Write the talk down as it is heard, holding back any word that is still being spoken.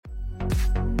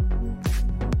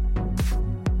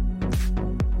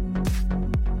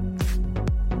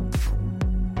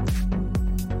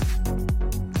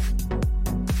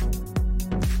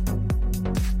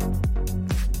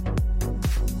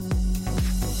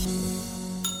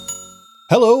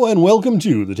Hello and welcome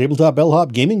to the Tabletop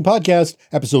Bellhop Gaming Podcast,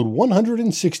 episode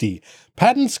 160,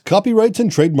 Patents, Copyrights,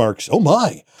 and Trademarks. Oh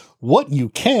my! What you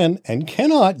can and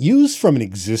cannot use from an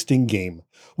existing game.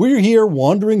 We're here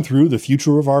wandering through the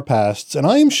future of our pasts, and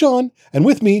I am Sean, and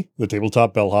with me, the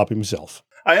Tabletop Bellhop himself.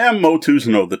 I am Mo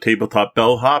Tuzano, the Tabletop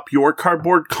Bellhop, your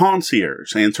cardboard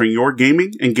concierge, answering your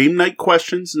gaming and game night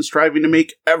questions and striving to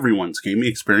make everyone's gaming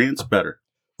experience better.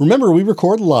 Remember, we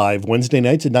record live Wednesday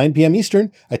nights at 9 p.m.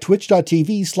 Eastern at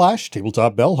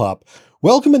twitch.tv/tabletopbellhop.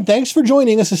 Welcome and thanks for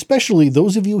joining us, especially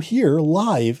those of you here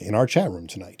live in our chat room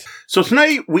tonight. So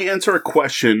tonight, we answer a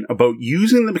question about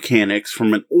using the mechanics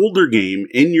from an older game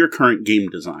in your current game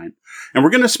design. And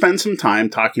we're going to spend some time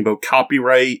talking about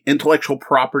copyright, intellectual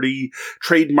property,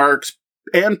 trademarks,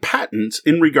 and patents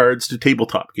in regards to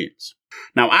tabletop games.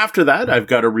 Now, after that, I've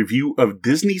got a review of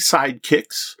Disney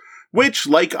Sidekicks, which,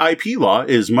 like IP law,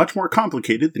 is much more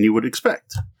complicated than you would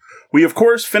expect. We, of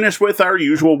course, finish with our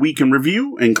usual week in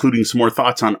review, including some more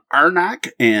thoughts on Arnak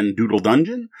and Doodle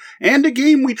Dungeon, and a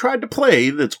game we tried to play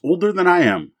that's older than I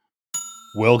am.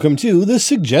 Welcome to the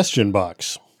Suggestion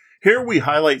Box. Here we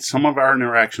highlight some of our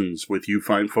interactions with you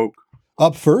fine folk.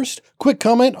 Up first, quick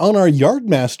comment on our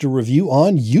Yardmaster review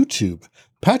on YouTube.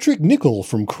 Patrick Nickel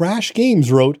from Crash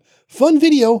Games wrote, "Fun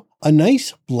video, a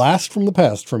nice blast from the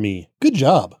past for me. Good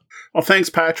job." Well, thanks,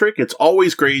 Patrick. It's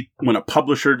always great when a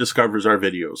publisher discovers our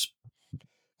videos.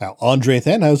 Now, Andre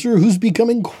Thanhauser, who's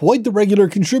becoming quite the regular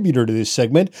contributor to this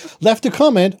segment, left a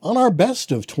comment on our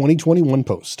Best of 2021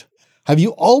 post. Have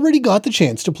you already got the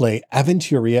chance to play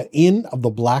Aventuria Inn of the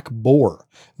Black Boar?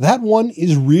 That one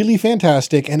is really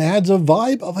fantastic and adds a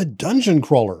vibe of a dungeon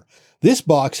crawler. This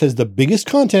box has the biggest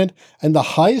content and the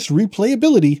highest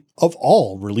replayability of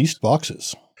all released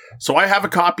boxes. So I have a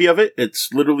copy of it. It's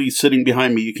literally sitting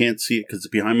behind me. You can't see it because it's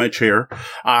behind my chair.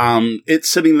 It's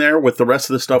sitting there with the rest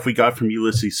of the stuff we got from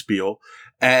Ulysses Spiel.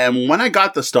 And when I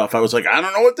got the stuff, I was like, I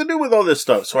don't know what to do with all this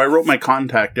stuff. So I wrote my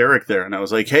contact, Eric, there, and I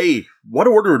was like, hey, what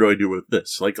order do I do with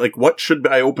this? Like what should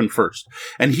I open first?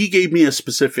 And he gave me a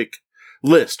specific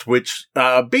list, which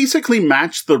basically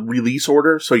matched the release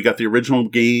order. So you got the original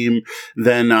game,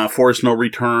 then Forest No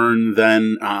Return,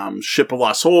 then Ship of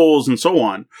Lost Souls, and so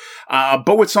on,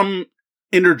 but with some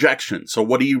interjection. So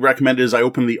what he recommended is I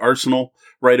open the Arsenal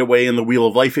right away and the Wheel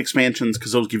of Life expansions,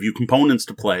 because those give you components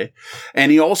to play.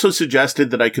 And he also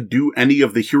suggested that I could do any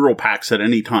of the hero packs at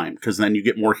any time, because then you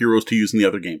get more heroes to use in the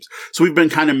other games. So we've been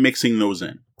kind of mixing those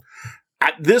in.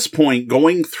 At this point,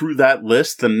 going through that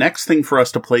list, the next thing for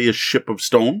us to play is Ship of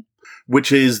Stone,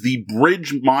 which is the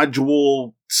bridge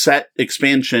module set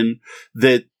expansion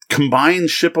that combines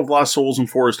Ship of Lost Souls and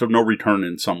Forest of No Return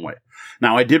in some way.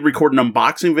 Now, I did record an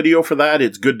unboxing video for that.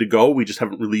 It's good to go. We just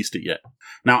haven't released it yet.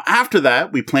 Now, after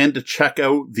that, we plan to check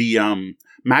out the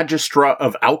Magistra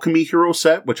of Alchemy hero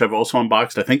set, which I've also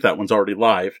unboxed. I think that one's already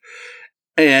live.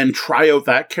 And try out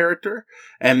that character.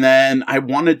 And then I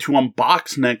wanted to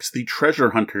unbox next the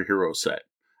Treasure Hunter hero set.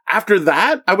 After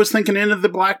that, I was thinking Inn of the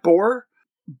Black Boar.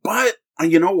 But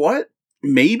you know what?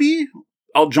 Maybe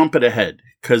I'll jump it ahead.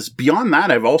 Because beyond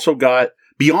that, I've also got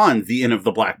Beyond the Inn of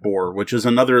the Black Boar, which is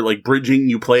another like bridging,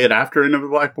 you play it after Inn of the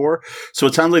Black Boar. So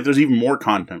it sounds like there's even more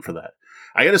content for that.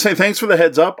 I gotta say, thanks for the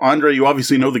heads up. Andre, you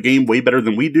obviously know the game way better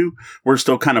than we do. We're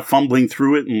still kind of fumbling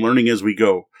through it and learning as we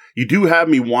go. You do have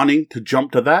me wanting to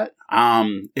jump to that.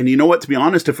 And you know what? To be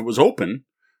honest, if it was open,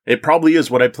 it probably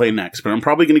is what I play next. But I'm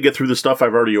probably going to get through the stuff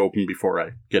I've already opened before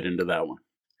I get into that one.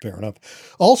 Fair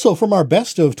enough. Also, from our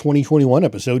Best of 2021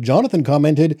 episode, Jonathan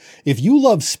commented, if you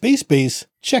love Space Base,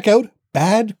 check out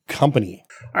Bad Company.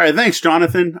 All right, thanks,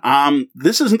 Jonathan.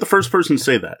 This isn't the first person to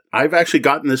say that. I've actually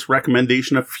gotten this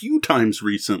recommendation a few times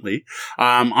recently,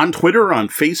 on Twitter, on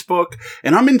Facebook,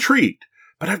 and I'm intrigued.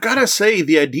 But I've got to say,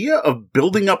 the idea of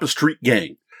building up a street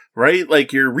gang, right?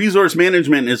 Like your resource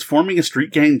management is forming a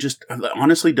street gang just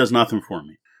honestly does nothing for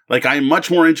me. Like I'm much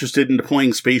more interested in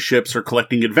deploying spaceships or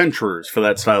collecting adventurers for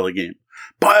that style of game.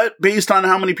 But based on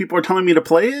how many people are telling me to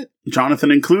play it,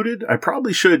 Jonathan included, I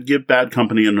probably should give Bad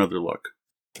Company another look.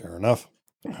 Fair enough.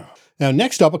 Now,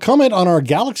 next up, a comment on our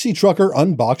Galaxy Trucker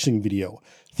unboxing video.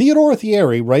 Theodore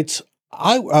Thierry writes,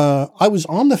 I was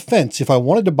on the fence if I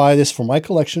wanted to buy this for my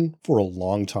collection for a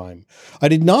long time. I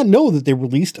did not know that they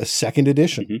released a second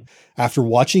edition. Mm-hmm. After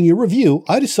watching your review,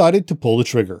 I decided to pull the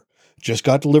trigger. Just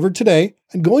got delivered today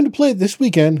and going to play it this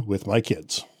weekend with my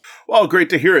kids. Well, great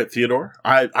to hear it, Theodore.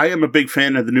 I am a big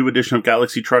fan of the new edition of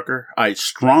Galaxy Trucker. I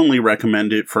strongly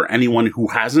recommend it for anyone who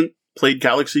hasn't played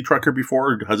Galaxy Trucker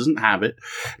before or doesn't have it.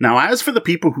 Now, as for the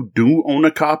people who do own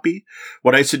a copy,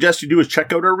 what I suggest you do is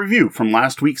check out our review from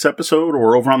last week's episode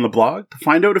or over on the blog to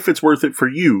find out if it's worth it for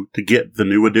you to get the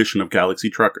new edition of Galaxy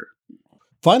Trucker.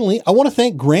 Finally, I want to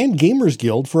thank Grand Gamers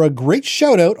Guild for a great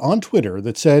shout out on Twitter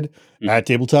that said, at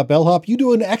Tabletop Bellhop, you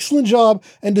do an excellent job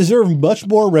and deserve much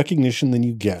more recognition than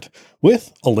you get,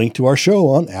 with a link to our show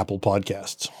on Apple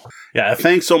Podcasts. Yeah,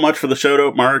 thanks so much for the shout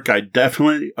out, Mark. I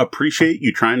definitely appreciate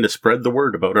you trying to spread the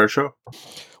word about our show.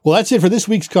 Well, that's it for this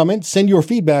week's comments. Send your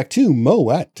feedback to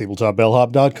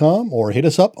mo@tabletopbellhop.com or hit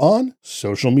us up on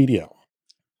social media.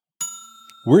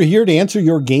 We're here to answer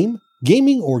your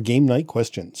gaming, or game night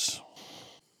questions.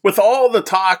 With all the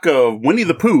talk of Winnie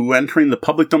the Pooh entering the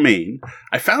public domain,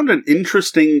 I found an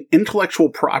interesting intellectual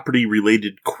property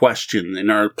related question in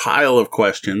our pile of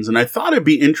questions, and I thought it'd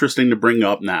be interesting to bring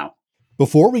up now.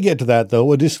 Before we get to that,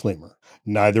 though, a disclaimer.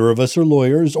 Neither of us are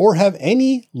lawyers or have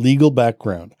any legal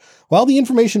background. While the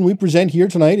information we present here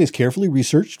tonight is carefully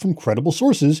researched from credible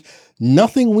sources,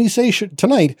 nothing we say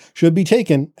tonight should be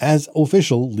taken as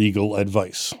official legal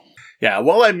advice. Yeah,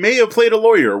 while I may have played a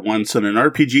lawyer once in an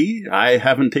RPG, I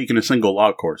haven't taken a single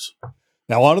law course.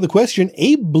 Now on to the question.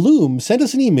 Abe Bloom sent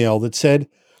us an email that said,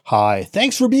 "Hi,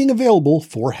 thanks for being available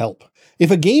for help. If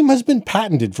a game has been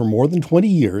patented for more than 20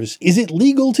 years, is it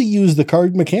legal to use the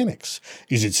card mechanics?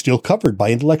 Is it still covered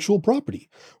by intellectual property?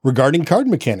 Regarding card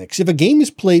mechanics, if a game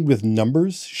is played with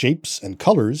numbers, shapes, and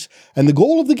colors, and the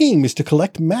goal of the game is to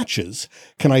collect matches,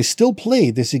 can I still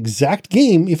play this exact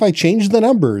game if I change the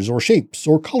numbers or shapes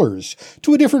or colors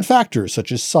to a different factor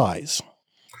such as size?"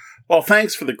 Well,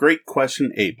 thanks for the great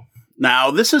question, Abe.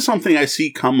 Now, this is something I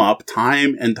see come up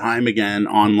time and time again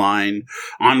online,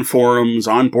 on forums,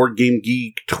 on Board Game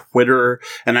Geek, Twitter,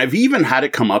 and I've even had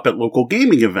it come up at local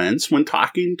gaming events when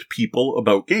talking to people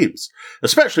about games,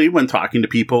 especially when talking to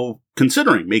people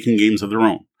considering making games of their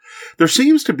own. There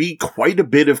seems to be quite a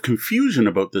bit of confusion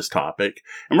about this topic,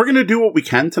 and we're going to do what we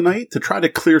can tonight to try to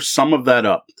clear some of that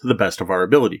up to the best of our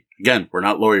ability. Again, we're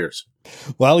not lawyers.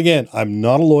 Well, again, I'm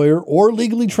not a lawyer or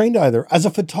legally trained either. As a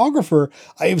photographer,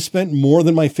 I have spent more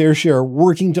than my fair share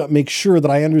working to make sure that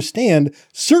I understand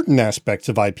certain aspects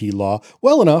of IP law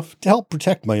well enough to help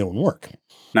protect my own work.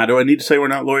 Now, do I need to say we're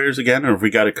not lawyers again, or have we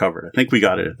got it covered? I think we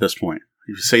got it at this point.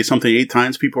 If you say something 8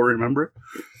 times, people remember it.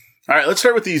 All right, let's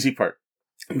start with the easy part.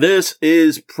 This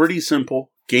is pretty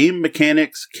simple. Game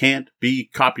mechanics can't be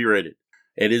copyrighted.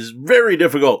 It is very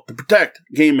difficult to protect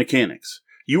game mechanics.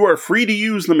 You are free to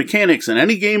use the mechanics in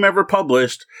any game ever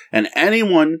published, and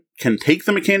anyone can take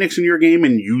the mechanics in your game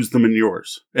and use them in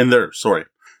yours. And theirs, sorry.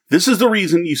 This is the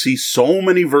reason you see so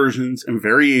many versions and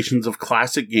variations of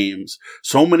classic games,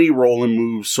 so many roll-and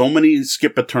moves, so many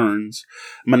skip-a-turns.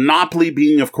 Monopoly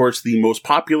being, of course, the most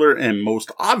popular and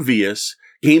most obvious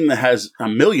game that has a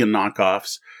million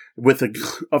knockoffs, with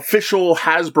official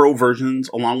Hasbro versions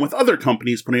along with other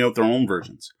companies putting out their own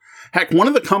versions. Heck, one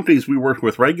of the companies we work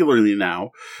with regularly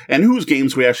now, and whose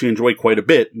games we actually enjoy quite a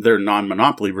bit, their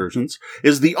non-Monopoly versions,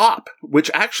 is the Op, which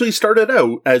actually started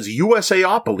out as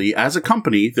USAopoly as a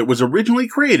company that was originally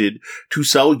created to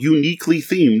sell uniquely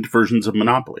themed versions of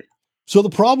Monopoly. So the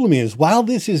problem is, while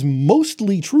this is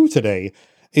mostly true today,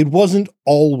 it wasn't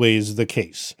always the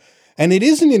case. And it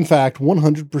isn't, in fact,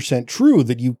 100% true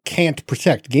that you can't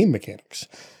protect game mechanics.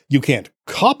 You can't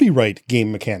copyright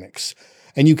game mechanics.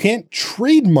 And you can't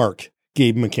trademark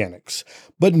game mechanics.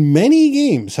 But many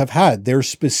games have had their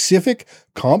specific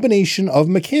combination of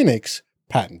mechanics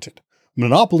patented.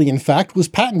 Monopoly, in fact, was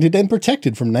patented and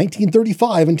protected from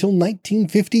 1935 until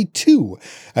 1952,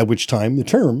 at which time the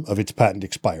term of its patent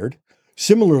expired.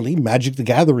 Similarly, Magic the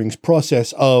Gathering's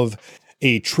process of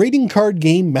a trading card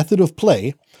game method of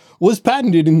play was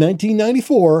patented in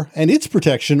 1994, and its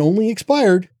protection only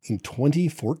expired in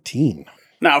 2014.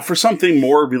 Now, for something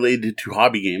more related to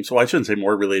hobby games, well, I shouldn't say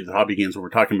more related to hobby games when we're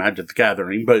talking Magic the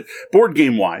Gathering, but board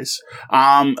game-wise,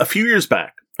 a few years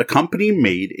back, a company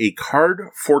made a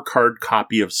card-for-card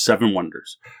copy of Seven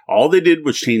Wonders. All they did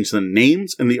was change the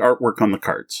names and the artwork on the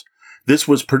cards. This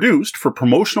was produced for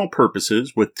promotional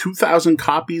purposes with 2,000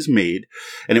 copies made,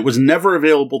 and it was never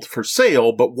available for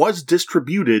sale, but was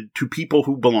distributed to people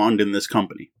who belonged in this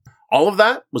company. All of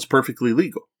that was perfectly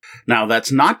legal. Now,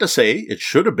 that's not to say it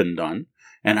should have been done,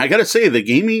 and I gotta say, the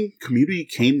gaming community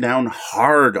came down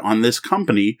hard on this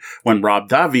company when Rob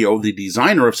Daviau, the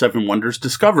designer of Seven Wonders,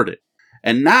 discovered it.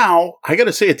 And now, I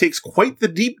gotta say, it takes quite the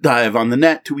deep dive on the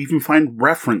net to even find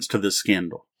reference to this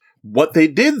scandal. What they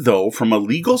did, though, from a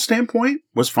legal standpoint,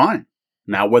 was fine.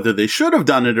 Now, whether they should have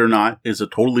done it or not is a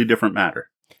totally different matter.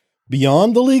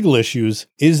 Beyond the legal issues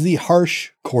is the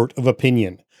harsh court of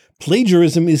opinion.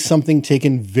 Plagiarism is something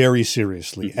taken very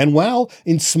seriously, and while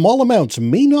in small amounts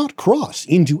may not cross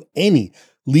into any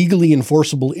legally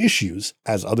enforceable issues,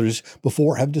 as others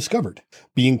before have discovered.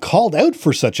 Being called out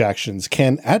for such actions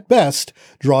can, at best,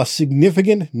 draw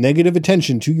significant negative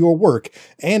attention to your work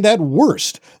and, at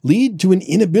worst, lead to an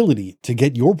inability to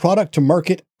get your product to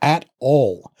market at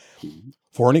all.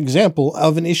 For an example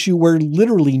of an issue where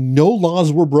literally no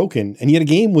laws were broken and yet a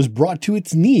game was brought to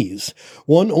its knees,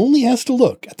 one only has to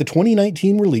look at the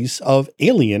 2019 release of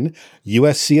Alien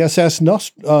USCSS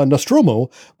Nostromo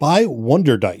by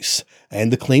Wonder Dice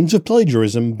and the claims of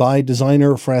plagiarism by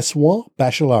designer Francois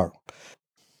Bachelard.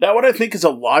 Now, what I think is a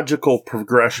logical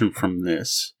progression from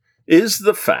this is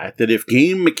the fact that if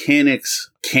game mechanics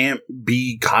can't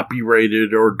be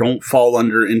copyrighted or don't fall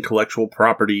under intellectual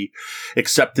property,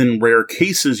 except in rare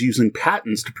cases using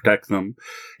patents to protect them,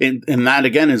 and that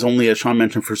again is only, as Sean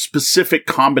mentioned, for specific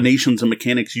combinations of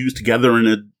mechanics used together in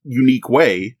a unique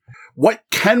way, what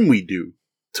can we do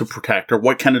to protect, or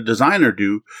what can a designer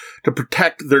do to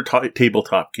protect their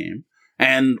tabletop game?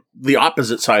 And the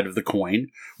opposite side of the coin,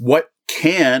 what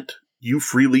can't you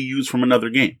freely use from another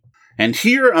game? And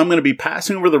here I'm going to be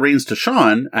passing over the reins to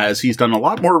Sean, as he's done a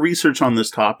lot more research on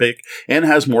this topic and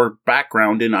has more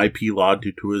background in IP law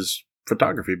due to his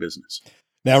photography business.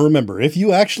 Now remember, if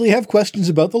you actually have questions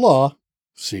about the law,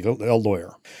 seek a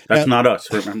lawyer. That's not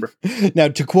us, remember? Now,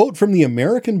 to quote from the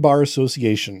American Bar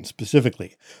Association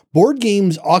specifically, board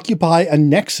games occupy a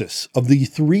nexus of the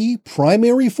three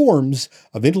primary forms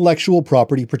of intellectual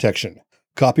property protection: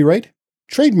 copyright,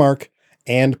 trademark,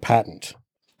 and patent.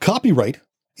 Copyright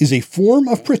is a form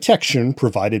of protection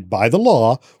provided by the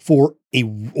law for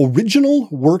original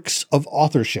works of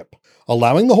authorship,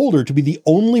 allowing the holder to be the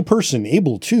only person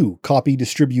able to copy,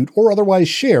 distribute, or otherwise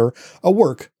share a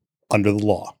work under the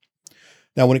law.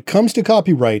 Now, when it comes to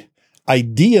copyright,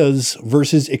 ideas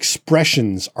versus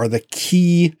expressions are the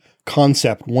key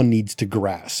concept one needs to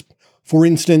grasp. For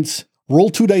instance, roll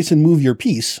 2 dice and move your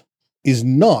piece is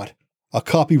not a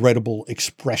copyrightable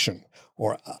expression,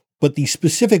 but the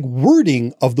specific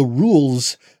wording of the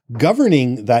rules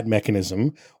governing that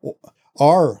mechanism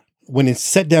are, when it's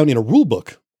set down in a rule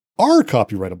book, are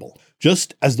copyrightable,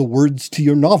 just as the words to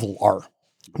your novel are.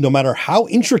 No matter how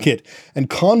intricate and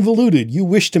convoluted you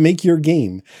wish to make your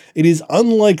game, it is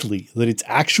unlikely that its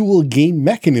actual game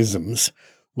mechanisms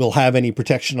will have any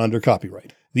protection under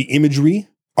copyright. The imagery,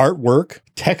 artwork,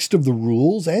 text of the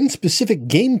rules, and specific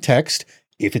game text,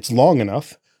 if it's long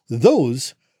enough,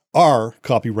 those are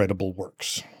copyrightable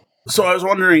works. So I was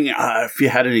wondering if you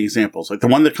had any examples. Like, the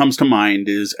one that comes to mind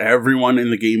is everyone in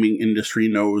the gaming industry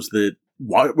knows that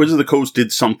Wizards of the Coast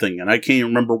did something, and I can't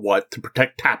remember what, to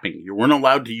protect tapping. You weren't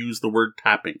allowed to use the word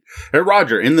tapping. Hey,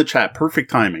 Roger, in the chat,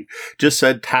 perfect timing, just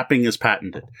said tapping is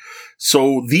patented.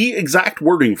 So the exact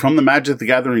wording from the Magic the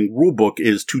Gathering rulebook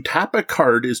is to tap a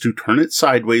card is to turn it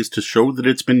sideways to show that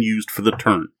it's been used for the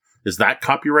turn. Is that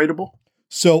copyrightable?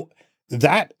 So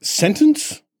that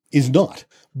sentence is not,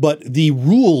 but the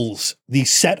rules, the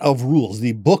set of rules,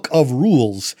 the book of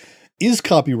rules is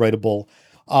copyrightable,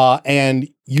 and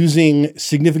using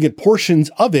significant portions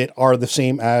of it are the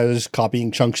same as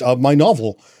copying chunks of my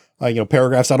novel,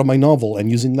 paragraphs out of my novel and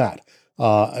using that.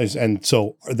 And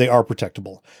so they are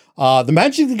protectable. The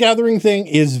Magic the Gathering thing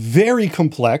is very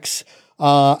complex.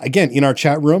 Again, in our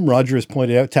chat room, Roger has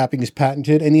pointed out tapping is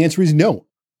patented, and the answer is no.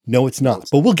 No, it's not,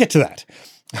 but we'll get to that.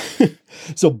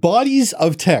 So bodies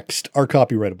of text are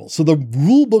copyrightable. So the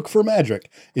rule book for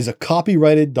Magic is a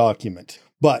copyrighted document,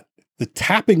 but the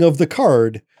tapping of the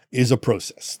card is a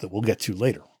process that we'll get to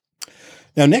later.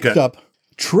 Now, next up,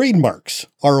 trademarks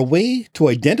are a way to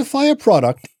identify a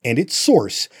product and its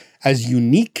source as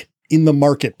unique in the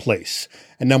marketplace.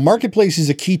 And now marketplace is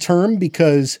a key term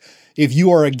because if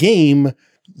you are a game,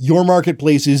 your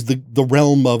marketplace is the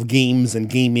realm of games and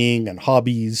gaming and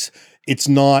hobbies. It's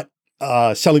not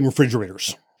selling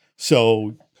refrigerators.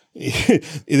 So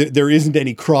there isn't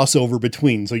any crossover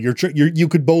between. So you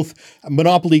could both,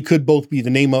 Monopoly could both be the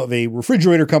name of a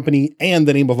refrigerator company and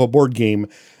the name of a board game,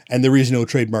 and there is no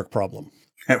trademark problem.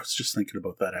 I was just thinking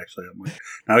about that, actually. I'm like,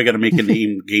 now I got to make a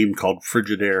game called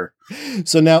Frigidaire.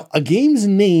 So now a game's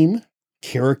name,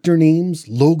 character names,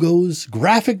 logos,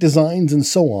 graphic designs, and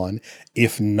so on,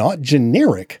 if not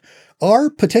generic,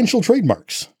 are potential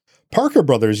trademarks. Parker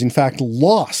Brothers, in fact,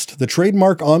 lost the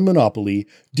trademark on Monopoly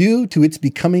due to its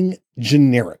becoming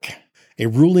generic, a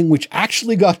ruling which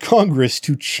actually got Congress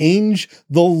to change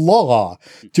the law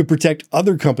to protect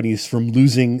other companies from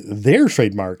losing their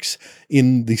trademarks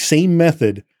in the same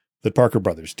method that Parker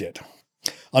Brothers did.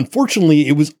 Unfortunately,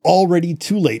 it was already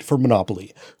too late for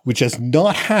Monopoly, which has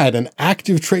not had an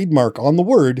active trademark on the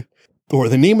word or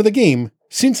the name of the game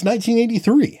since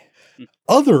 1983.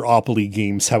 Other Opoly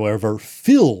games, however,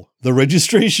 fill the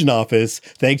registration office,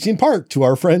 thanks in part to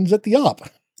our friends at the Op.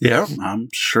 Yeah, I'm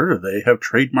sure they have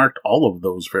trademarked all of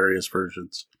those various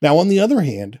versions. Now, on the other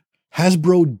hand,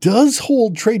 Hasbro does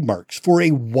hold trademarks for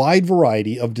a wide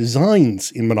variety of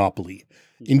designs in Monopoly,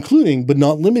 including, but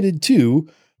not limited to,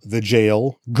 the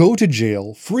jail, go to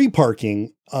jail, free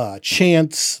parking,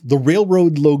 chance, the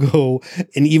railroad logo,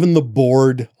 and even the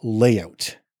board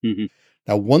layout. Mm-hmm.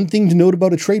 Now, one thing to note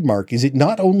about a trademark is it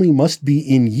not only must be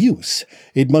in use,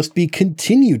 it must be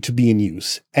continued to be in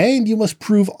use, and you must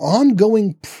prove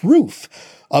ongoing proof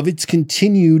of its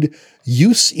continued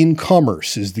use in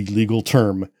commerce is the legal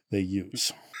term they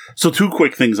use. So 2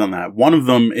 quick things on that. One of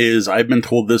them is, I've been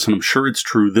told this, and I'm sure it's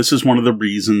true, this is one of the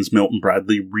reasons Milton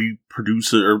Bradley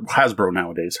Hasbro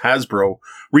nowadays, Hasbro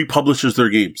republishes their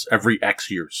games every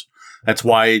X years. That's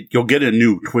why you'll get a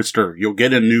new Twister, you'll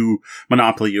get a new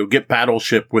Monopoly, you'll get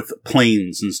Battleship with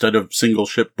planes instead of single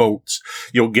ship boats,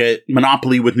 you'll get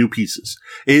Monopoly with new pieces,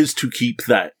 is to keep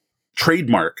that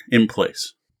trademark in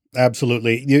place.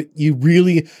 Absolutely. You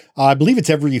really, I believe it's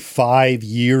every 5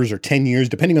 years or 10 years,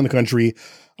 depending on the country,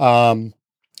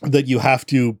 that you have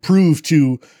to prove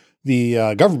to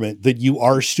the government that you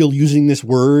are still using this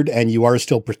word and you are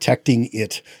still protecting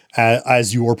it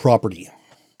as your property.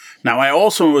 Now, I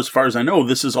also, as far as I know,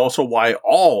 this is also why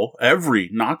every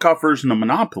knockoff version of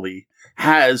Monopoly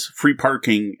has free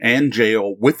parking and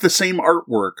jail with the same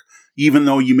artwork, even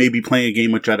though you may be playing a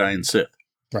game with Jedi and Sith.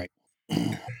 Right.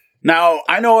 Now,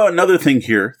 I know another thing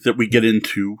here that we get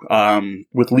into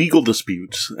with legal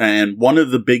disputes, and one of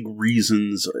the big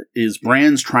reasons is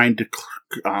brands trying to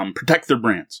protect their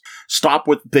brands, stop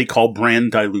what they call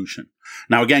brand dilution.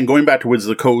 Now, again, going back to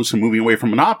Wizards of the Coast and moving away from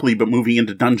Monopoly, but moving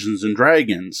into Dungeons &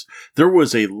 Dragons, there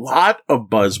was a lot of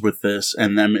buzz with this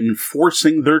and them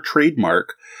enforcing their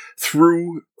trademark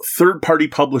through third-party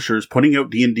publishers putting out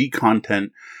D&D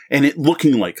content and it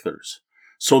looking like theirs.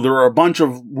 So there are a bunch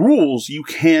of rules you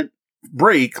can't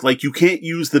break, like you can't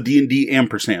use the D&D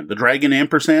ampersand. The dragon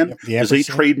ampersand, is a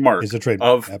trademark. Is a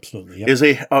trademark, absolutely. Yep. Is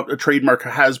a trademark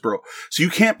of Hasbro. So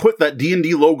you can't put that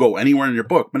D&D logo anywhere in your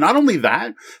book. But not only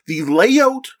that, the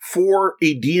layout for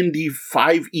a D&D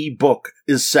 5e book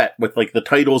is set with like the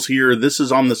titles here, this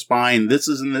is on the spine, this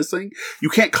is in this thing. You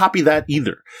can't copy that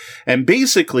either. And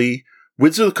basically,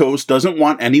 Wizards of the Coast doesn't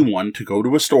want anyone to go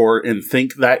to a store and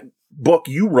think that book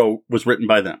you wrote was written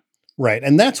by them. Right.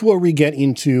 And that's where we get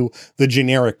into the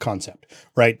generic concept,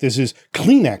 right? This is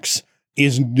Kleenex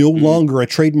is no longer a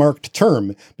trademarked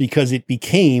term because it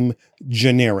became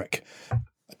generic.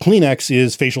 Kleenex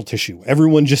is facial tissue.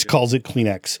 Everyone just calls it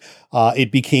Kleenex.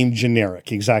 It became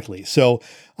generic. Exactly. So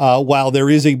while there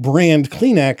is a brand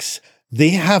Kleenex,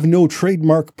 they have no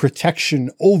trademark protection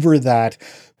over that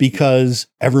because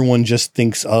everyone just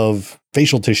thinks of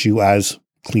facial tissue as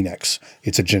Kleenex.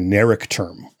 It's a generic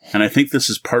term. And I think this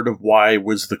is part of why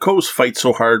Wizards of the Coast fights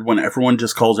so hard when everyone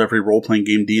just calls every role-playing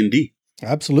game D&D.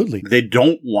 Absolutely. They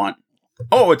don't want,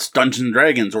 it's Dungeons &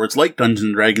 Dragons, or it's like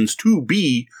Dungeons & Dragons to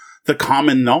be the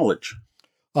common knowledge.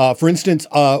 For instance,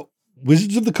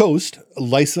 Wizards of the Coast,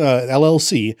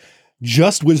 LLC,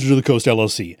 just Wizards of the Coast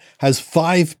LLC, has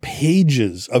 5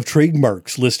 pages of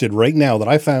trademarks listed right now that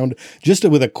I found just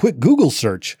with a quick Google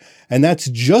search. And that's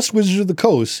just Wizards of the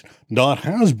Coast, not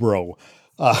Hasbro.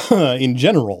 In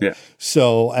general. Yeah.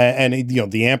 So, and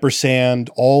the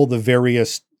ampersand, all the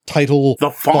various title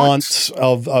fonts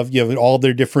of all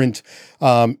their different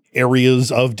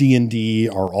areas of D&D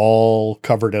are all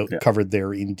covered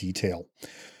there in detail.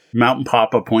 Mountain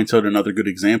Papa points out another good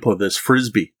example of this,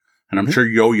 Frisbee. And I'm sure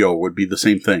Yo-Yo would be the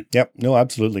same thing. Yep. No,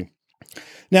 absolutely.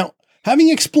 Now, having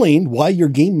explained why your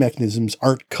game mechanisms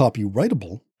aren't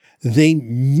copyrightable, they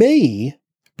may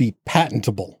be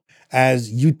patentable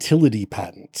as utility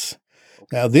patents.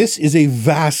 Now, this is a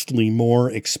vastly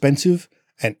more expensive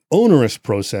and onerous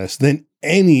process than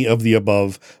any of the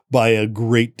above by a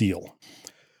great deal.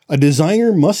 A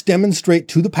designer must demonstrate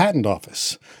to the patent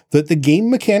office that the game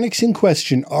mechanics in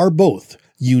question are both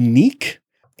unique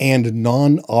and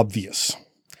non-obvious.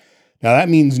 Now, that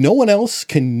means no one else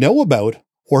can know about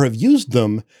or have used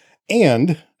them,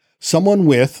 and someone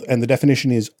with, and the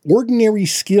definition is ordinary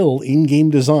skill in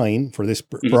game design for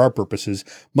our purposes,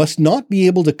 must not be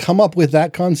able to come up with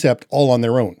that concept all on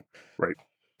their own. Right.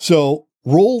 So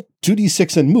roll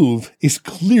 2d6 and move is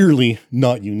clearly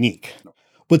not unique.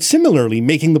 But similarly,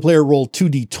 making the player roll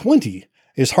 2d20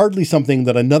 is hardly something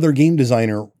that another game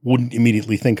designer wouldn't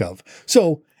immediately think of.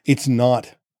 So it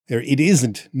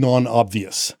isn't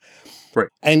non-obvious. Right.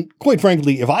 And quite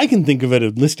frankly, if I can think of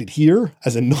it listed here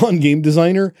as a non-game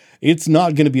designer, it's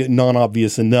not going to be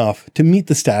non-obvious enough to meet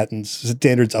the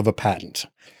standards of a patent.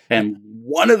 And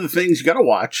one of the things you got to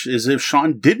watch is if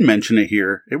Sean did mention it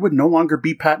here, it would no longer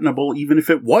be patentable, even if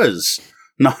it was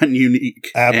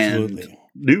non-unique. Absolutely. And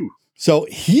new. So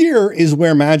here is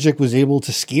where Magic was able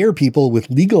to scare people with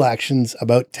legal actions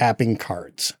about tapping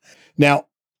cards. Now,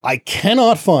 I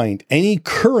cannot find any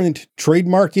current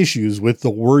trademark issues with the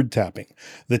word tapping.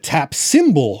 The tap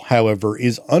symbol, however,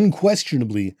 is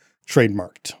unquestionably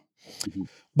trademarked. Mm-hmm.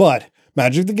 But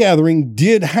Magic the Gathering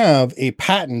did have a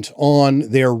patent on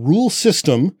their rule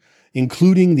system,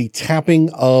 including the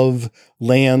tapping of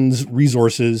lands,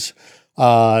 resources,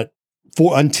 until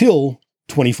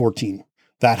 2014.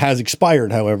 That has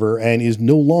expired, however, and is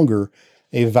no longer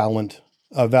a valid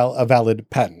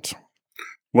patent.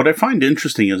 What I find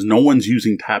interesting is no one's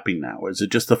using tapping now. Is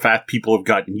it just the fact people have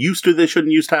gotten used to they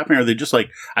shouldn't use tapping, or are they just like,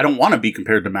 I don't want to be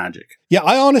compared to Magic? Yeah,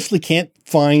 I honestly can't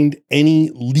find any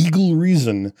legal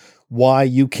reason why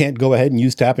you can't go ahead and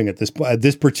use tapping at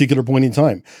this particular point in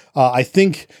time. I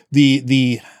think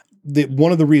the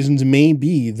one of the reasons may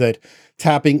be that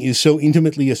tapping is so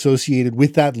intimately associated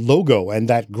with that logo and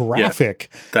that graphic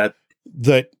that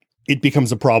it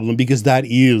becomes a problem, because that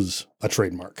is a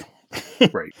trademark.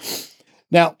 Right.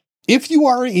 Now, if you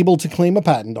are able to claim a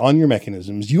patent on your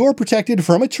mechanisms, you are protected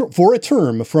for a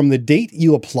term from the date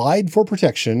you applied for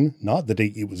protection, not the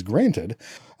date it was granted.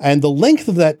 And the length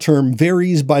of that term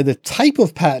varies by the type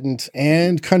of patent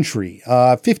and country,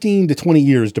 15 to 20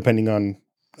 years, depending on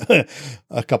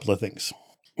a couple of things.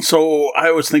 So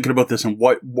I was thinking about this and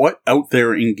what out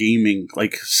there in gaming,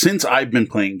 like since I've been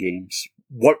playing games,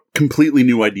 what completely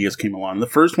new ideas came along. The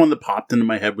first one that popped into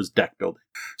my head was deck building.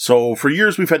 So for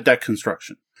years we've had deck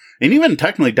construction. And even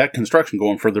technically deck construction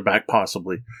going further back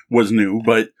possibly was new.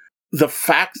 But the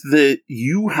fact that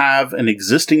you have an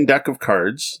existing deck of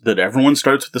cards, that everyone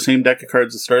starts with the same deck of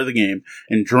cards at the start of the game,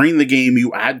 and during the game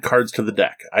you add cards to the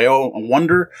deck. I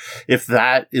wonder if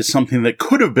that is something that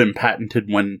could have been patented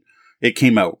when it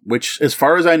came out, which, as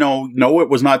far as I know, no, it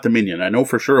was not Dominion. I know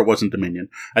for sure it wasn't Dominion.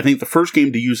 I think the first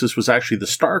game to use this was actually the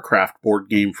StarCraft board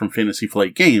game from Fantasy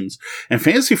Flight Games, and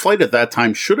Fantasy Flight at that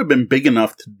time should have been big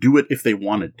enough to do it if they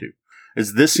wanted to.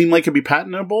 Does this seem like it'd be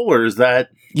patentable, or is that...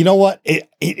 You know what?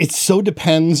 It so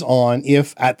depends on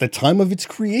if, at the time of its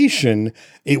creation,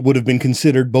 it would have been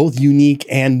considered both unique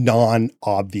and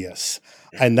non-obvious.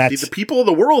 And that's... the people of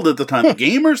the world at the time, the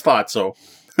gamers thought so.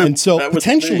 And so,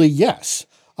 potentially, yes.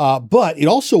 But it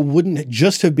also wouldn't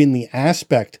just have been the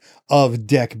aspect of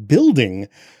deck building,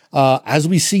 as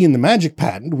we see in the Magic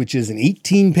patent, which is an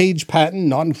 18-page patent,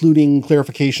 not including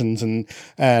clarifications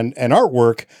and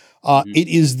artwork. It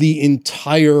is the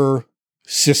entire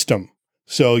system.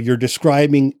 So you're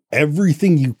describing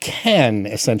everything you can,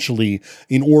 essentially,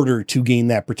 in order to gain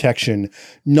that protection,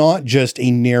 not just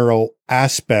a narrow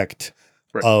aspect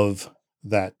of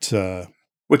that.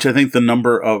 Which I think the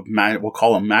number of, we'll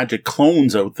call them Magic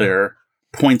clones out there,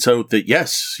 points out that,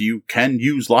 yes, you can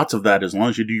use lots of that as long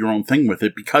as you do your own thing with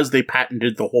it, because they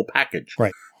patented the whole package.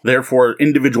 Right. Therefore,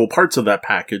 individual parts of that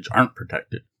package aren't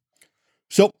protected.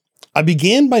 So I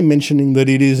began by mentioning that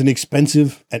it is an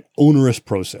expensive and onerous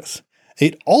process.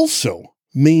 It also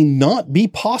may not be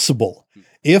possible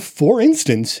if, for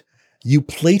instance, you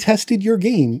playtested your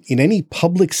game in any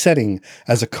public setting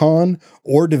as a con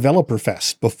or developer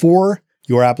fest before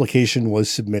your application was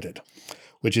submitted,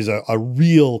 which is a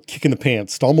real kick in the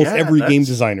pants to almost every game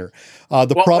designer.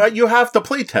 You have to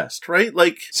playtest, right?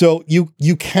 So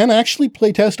you can actually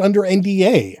playtest under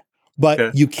NDA,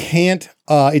 but you can't.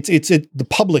 The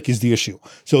public is the issue.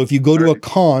 So if you go to a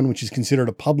con, which is considered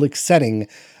a public setting,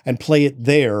 and play it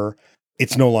there,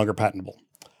 it's no longer patentable.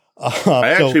 I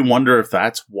actually wonder if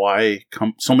that's why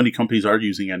so many companies are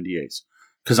using NDAs.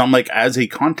 Because I'm like, as a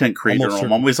content creator,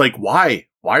 I'm always like, why?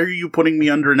 Why are you putting me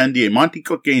under an NDA? Monty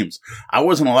Cook Games, I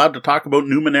wasn't allowed to talk about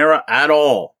Numenera at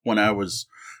all when I was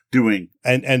doing.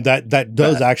 And that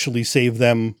does actually save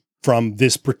them from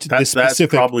this specific. That's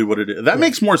probably what it is. That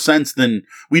makes more sense than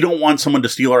we don't want someone to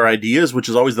steal our ideas, which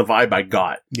is always the vibe I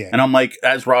got. Yeah. And I'm like,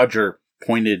 as Roger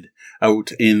pointed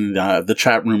out in the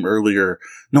chat room earlier,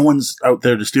 no one's out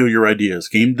there to steal your ideas.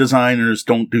 Game designers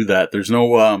don't do that. There's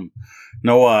no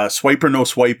swiper, no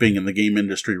swiping in the game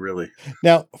industry, really.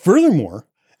 Now, furthermore,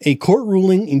 a court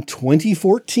ruling in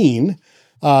 2014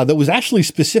 that was actually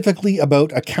specifically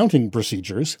about accounting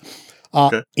procedures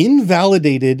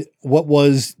invalidated what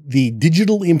was the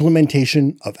digital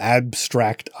implementation of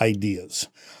abstract ideas,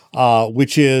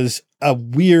 which is a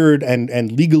weird and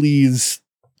legalese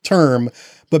term.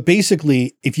 But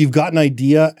basically, if you've got an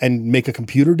idea and make a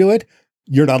computer do it,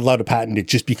 you're not allowed to patent it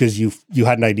just because you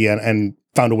had an idea and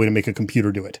found a way to make a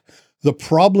computer do it. The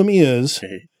problem is,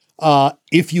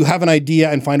 if you have an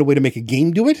idea and find a way to make a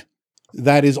game do it,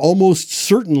 that is almost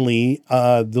certainly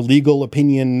the legal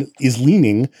opinion is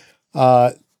leaning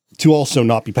to also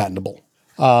not be patentable.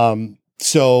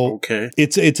 It's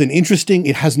an interesting,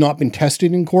 it has not been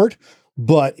tested in court,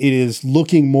 but it is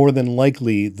looking more than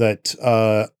likely that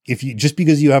just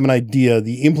because you have an idea,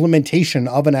 the implementation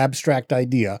of an abstract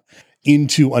idea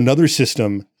into another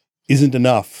system isn't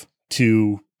enough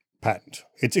to patent.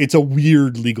 It's a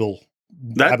weird legal.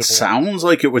 That sounds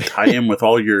like it would tie in with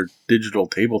all your digital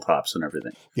tabletops and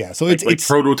everything. Yeah, so it's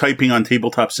prototyping on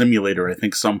Tabletop Simulator. I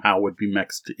think somehow would be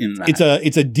mixed in that.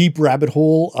 It's a deep rabbit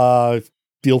hole.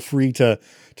 Feel free to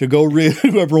go read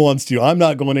whoever wants to. I'm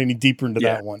not going any deeper into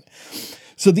that one.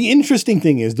 So the interesting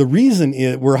thing is the reason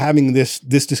we're having this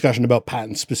discussion about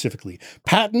patents specifically.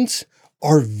 Patents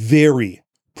are very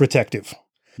protective.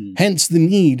 Hence the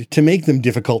need to make them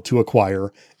difficult to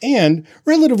acquire and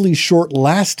relatively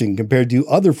short-lasting compared to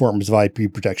other forms of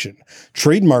IP protection.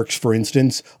 Trademarks, for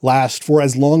instance, last for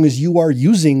as long as you are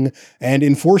using and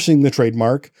enforcing the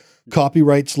trademark.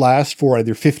 Copyrights last for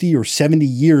either 50 or 70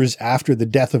 years after the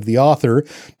death of the author,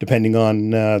 depending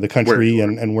on the country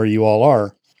and where you all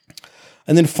are.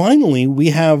 And then finally,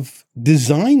 we have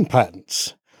design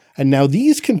patents. And now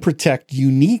these can protect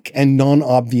unique and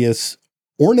non-obvious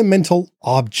ornamental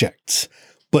objects,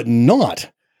 but not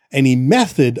any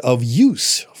method of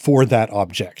use for that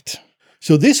object.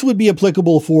 So this would be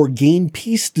applicable for game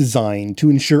piece design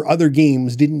to ensure other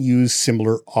games didn't use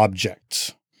similar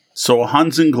objects. So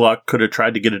Hans and Gluck could have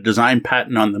tried to get a design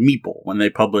patent on the Meeple when they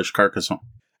published Carcassonne.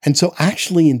 And so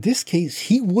actually in this case,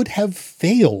 he would have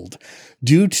failed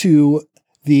due to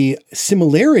the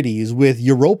similarities with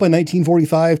Europa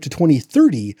 1945 to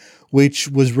 2030, which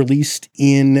was released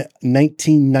in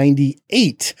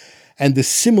 1998, and the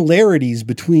similarities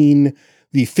between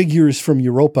the figures from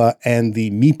Europa and the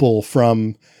Meeple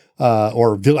from,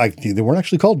 they weren't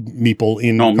actually called Meeple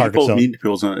in Carcassonne.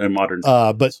 Meeple's in modern.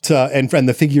 And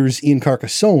the figures in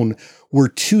Carcassonne were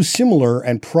too similar,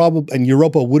 and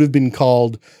Europa would have been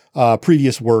called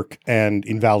previous work and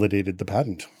invalidated the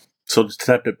patent. So to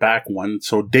step it back one,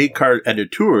 so Descartes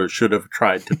Editeur should have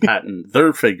tried to patent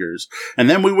their figures, and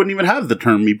then we wouldn't even have the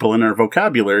term Meeple in our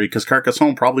vocabulary because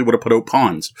Carcassonne probably would have put out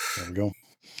pawns. There we go.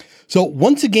 So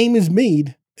once a game is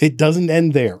made, it doesn't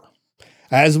end there.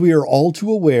 As we are all too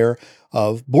aware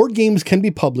of, board games can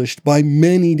be published by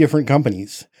many different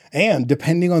companies, and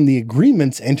depending on the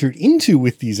agreements entered into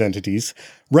with these entities,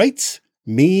 rights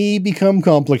may become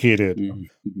complicated.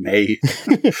 May.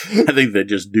 I think they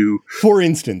just do. For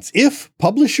instance, if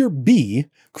publisher B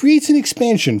creates an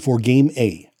expansion for game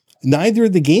A, neither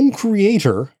the game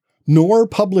creator nor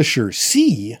publisher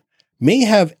C may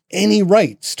have any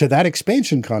rights to that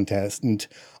expansion content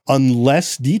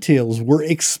unless details were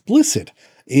explicit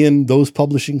in those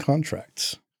publishing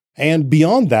contracts. And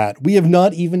beyond that, we have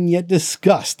not even yet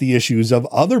discussed the issues of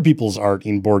other people's art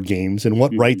in board games and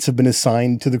what rights have been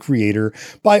assigned to the creator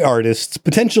by artists,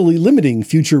 potentially limiting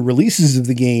future releases of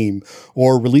the game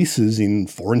or releases in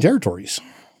foreign territories.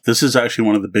 This is actually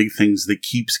one of the big things that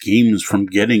keeps games from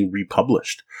getting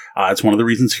republished. It's one of the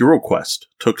reasons HeroQuest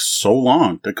took so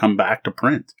long to come back to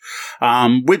print,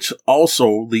 which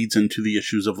also leads into the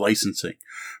issues of licensing,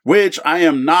 which I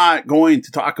am not going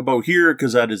to talk about here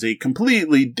because that is a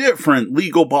completely different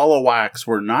legal ball of wax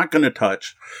we're not going to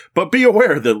touch. But be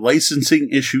aware that licensing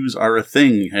issues are a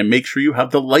thing, and make sure you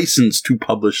have the license to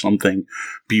publish something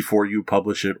before you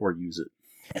publish it or use it.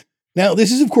 Now,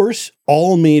 this is, of course,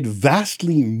 all made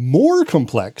vastly more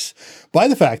complex by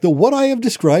the fact that what I have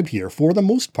described here, for the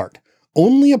most part,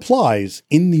 only applies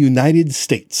in the United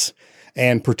States,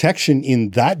 and protection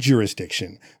in that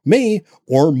jurisdiction may,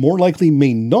 or more likely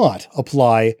may not,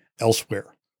 apply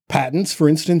elsewhere. Patents, for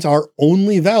instance, are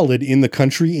only valid in the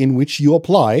country in which you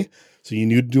apply, so you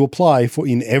need to apply for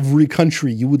in every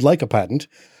country you would like a patent.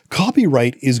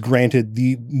 Copyright is granted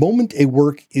the moment a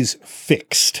work is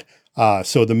fixed.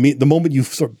 So the moment you've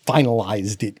sort of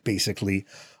finalized it, basically.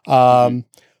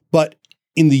 But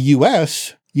in the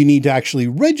US, you need to actually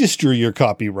register your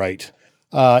copyright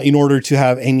in order to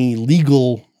have any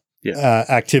legal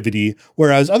activity,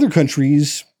 whereas other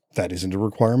countries, that isn't a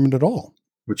requirement at all.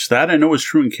 Which that I know is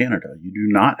true in Canada. You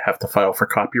do not have to file for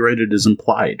copyright. It is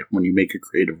implied when you make a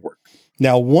creative work.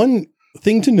 Now, one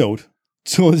thing to note,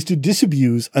 so as to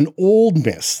disabuse an old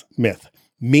myth.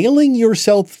 Mailing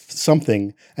yourself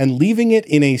something and leaving it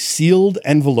in a sealed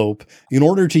envelope in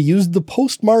order to use the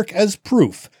postmark as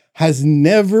proof has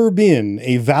never been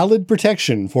a valid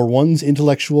protection for one's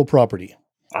intellectual property.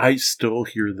 I still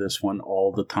hear this one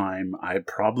all the time.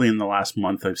 Probably in the last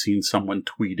month, I've seen someone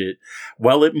tweet it.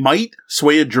 Well, it might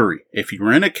sway a jury. If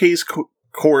you're in a case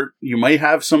court, you might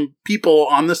have some people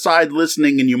on the side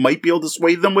listening and you might be able to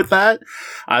sway them with that.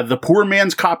 The poor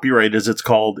man's copyright, as it's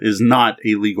called, is not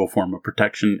a legal form of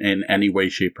protection in any way,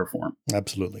 shape, or form.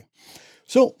 Absolutely.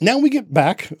 So now we get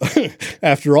back,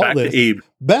 after all this,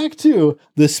 back to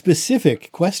the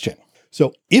specific question.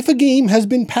 So if a game has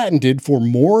been patented for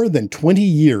more than 20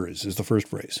 years is the first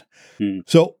phrase.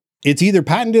 So it's either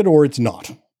patented or it's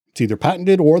not. It's either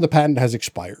patented or the patent has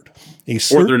expired.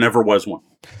 Or there never was one.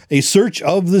 A search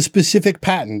of the specific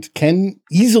patent can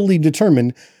easily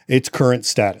determine its current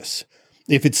status.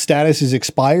 If its status is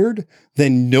expired,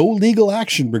 then no legal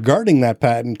action regarding that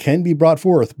patent can be brought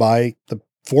forth by the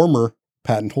former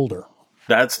patent holder.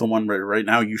 That's the one right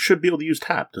now. You should be able to use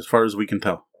Tapped as far as we can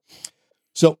tell.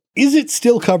 So is it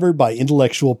still covered by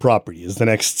intellectual property is the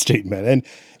next statement. And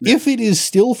if it is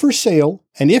still for sale,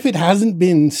 and if it hasn't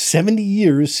been 70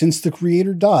 years since the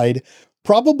creator died,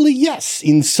 probably yes,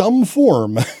 in some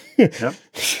form. Yep.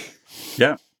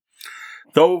 Yeah.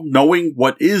 Though knowing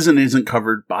what is and isn't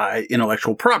covered by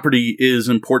intellectual property is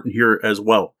important here as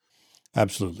well.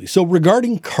 Absolutely. So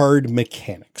regarding card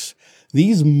mechanics,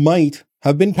 these might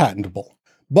have been patentable,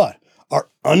 but are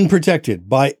unprotected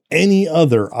by any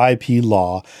other IP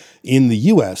law in the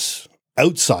US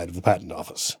outside of the patent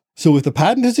office. So if the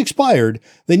patent has expired,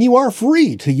 then you are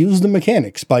free to use the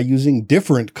mechanics by using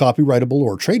different copyrightable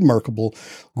or trademarkable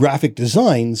graphic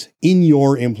designs in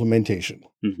your implementation.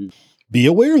 Mm-hmm. Be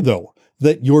aware, though,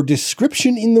 that your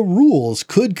description in the rules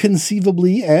could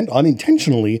conceivably and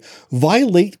unintentionally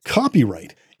violate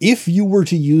copyright if you were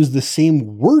to use the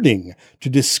same wording to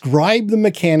describe the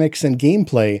mechanics and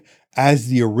gameplay as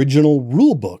the original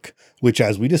rulebook, which,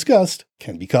 as we discussed,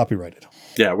 can be copyrighted.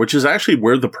 Yeah, which is actually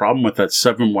where the problem with that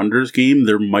Seven Wonders game,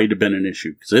 there might have been an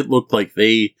issue, because it looked like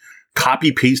they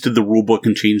copy-pasted the rulebook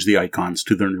and changed the icons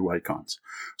to their new icons.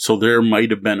 So there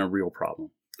might have been a real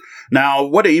problem. Now,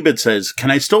 what Abed says, can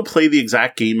I still play the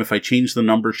exact game if I change the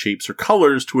number, shapes, or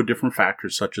colors to a different factor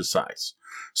such as size?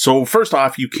 So first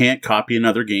off, you can't copy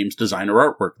another game's design or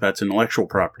artwork. That's intellectual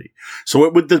property. So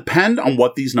it would depend on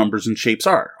what these numbers and shapes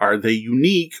are. Are they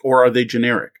unique or are they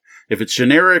generic? If it's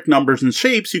generic numbers and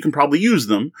shapes, you can probably use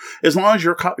them as long as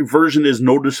your version is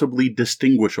noticeably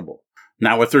distinguishable.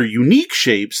 Now, if they're unique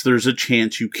shapes, there's a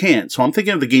chance you can't. So I'm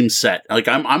thinking of the game set. Like,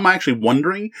 I'm actually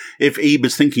wondering if Abe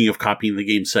is thinking of copying the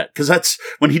game set. Because that's,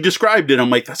 when he described it,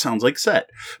 I'm like, that sounds like set.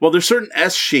 Well, there's certain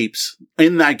S shapes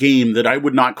in that game that I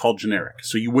would not call generic.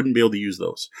 So you wouldn't be able to use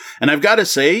those. And I've got to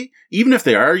say, even if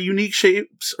they are unique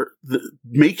shapes,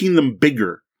 making them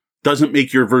bigger doesn't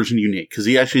make your version unique. Because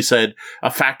he actually said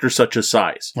a factor such as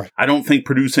size. Right. I don't think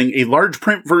producing a large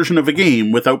print version of a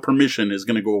game without permission is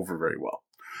going to go over very well.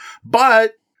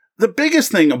 But the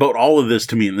biggest thing about all of this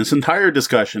to me in this entire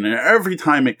discussion, and every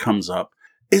time it comes up,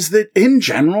 is that in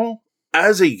general,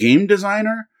 as a game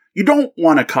designer, you don't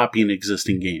want to copy an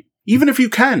existing game. Even if you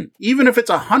can, even if it's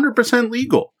 100%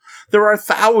 legal. There are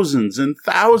thousands and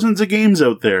thousands of games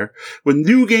out there with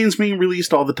new games being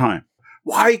released all the time.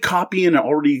 Why copy an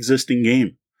already existing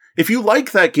game? If you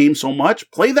like that game so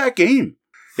much, play that game.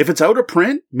 If it's out of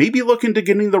print, maybe look into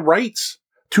getting the rights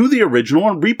to the original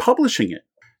and republishing it.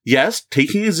 Yes,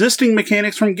 taking existing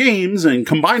mechanics from games and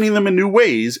combining them in new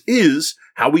ways is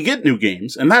how we get new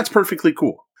games, and that's perfectly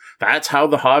cool. That's how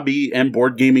the hobby and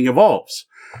board gaming evolves.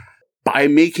 By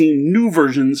making new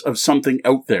versions of something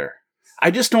out there. I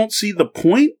just don't see the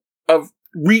point of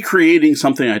recreating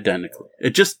something identically.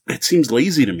 It seems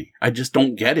lazy to me. I just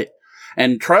don't get it.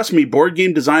 And trust me, board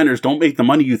game designers don't make the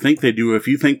money you think they do if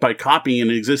you think by copying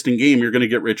an existing game you're going to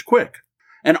get rich quick.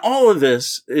 And all of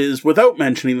this is without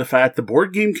mentioning the fact the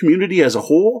board game community as a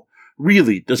whole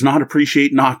really does not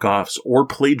appreciate knockoffs or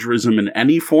plagiarism in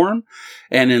any form.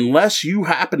 And unless you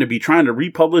happen to be trying to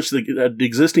republish the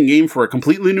existing game for a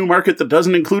completely new market that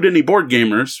doesn't include any board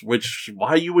gamers, which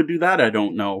why you would do that, I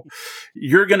don't know,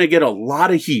 you're going to get a lot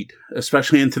of heat,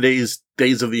 especially in today's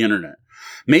days of the internet.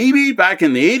 Maybe back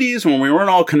in the 80s when we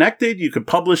weren't all connected, you could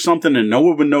publish something and no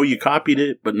one would know you copied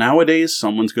it. But nowadays,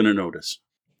 someone's going to notice.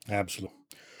 Absolutely.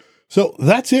 So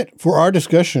that's it for our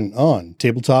discussion on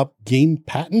tabletop game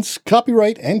patents,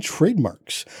 copyright, and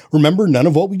trademarks. Remember, none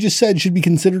of what we just said should be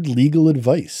considered legal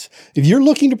advice. If you're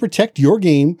looking to protect your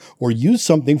game or use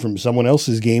something from someone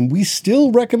else's game, we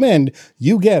still recommend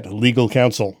you get legal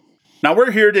counsel. Now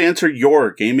we're here to answer your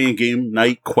gaming and game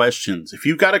night questions. If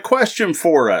you've got a question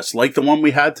for us, like the one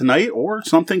we had tonight, or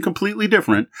something completely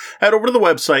different, head over to the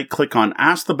website, click on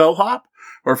Ask the Bellhop,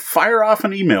 or fire off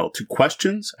an email to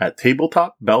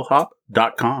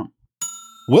questions@tabletopbellhop.com.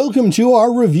 Welcome to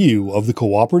our review of the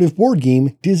cooperative board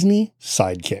game Disney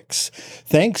Sidekicks.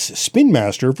 Thanks, Spin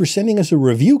Master, for sending us a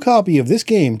review copy of this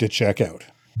game to check out.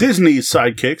 Disney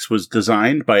Sidekicks was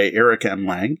designed by Eric M.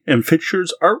 Lang and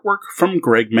features artwork from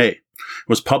Greg May. It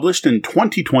was published in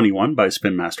 2021 by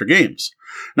Spin Master Games.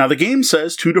 Now, the game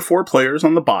says 2 to 4 players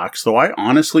on the box, though I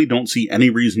honestly don't see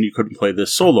any reason you couldn't play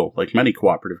this solo, like many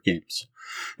cooperative games.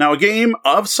 Now, a game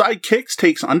of Sidekicks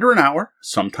takes under an hour,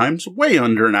 sometimes way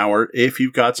under an hour, if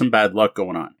you've got some bad luck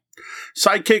going on.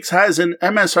 Sidekicks has an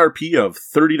MSRP of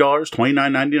 $30,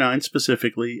 $29.99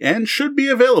 specifically, and should be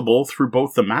available through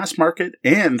both the mass market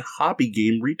and hobby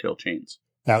game retail chains.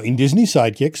 Now, in Disney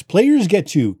Sidekicks, players get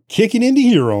to kick it into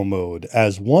hero mode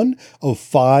as one of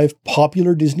 5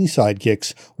 popular Disney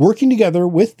sidekicks working together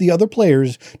with the other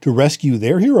players to rescue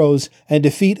their heroes and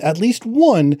defeat at least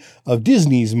one of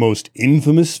Disney's most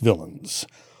infamous villains.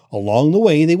 Along the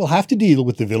way, they will have to deal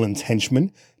with the villain's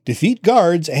henchmen, defeat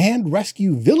guards, and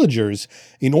rescue villagers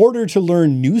in order to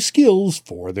learn new skills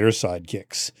for their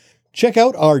sidekicks. Check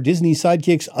out our Disney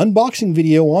Sidekicks unboxing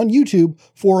video on YouTube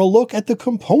for a look at the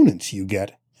components you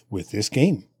get with this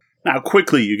game. Now,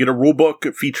 quickly, you get a rulebook.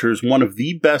 It features one of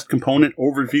the best component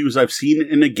overviews I've seen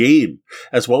in a game,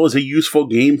 as well as a useful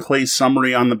gameplay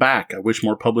summary on the back. I wish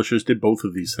more publishers did both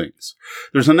of these things.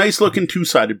 There's a nice looking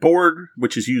 2-sided board,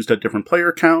 which is used at different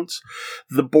player counts.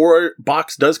 The board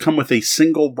box does come with a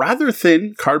single, rather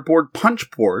thin cardboard punch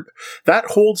board that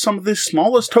holds some of the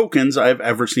smallest tokens I've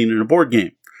ever seen in a board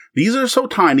game. These are so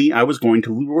tiny, I was going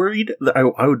to worried that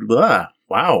I would,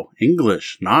 wow,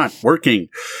 English not working.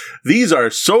 These are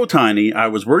so tiny, I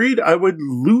was worried I would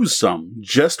lose some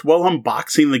just while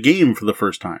unboxing the game for the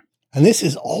first time. And this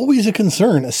is always a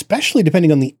concern, especially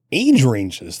depending on the age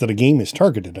ranges that a game is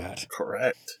targeted at.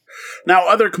 Correct. Now,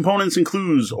 other components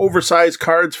include oversized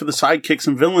cards for the sidekicks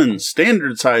and villains,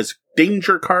 standard size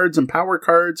danger cards and power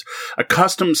cards, a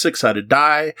custom 6-sided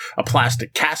die, a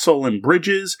plastic castle and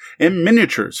bridges, and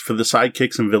miniatures for the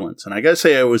sidekicks and villains. And I gotta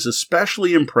say, I was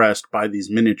especially impressed by these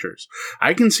miniatures.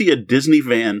 I can see a Disney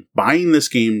fan buying this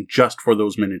game just for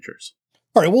those miniatures.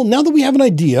 All right, well, now that we have an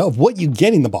idea of what you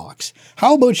get in the box,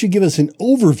 how about you give us an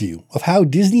overview of how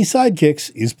Disney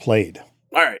Sidekicks is played?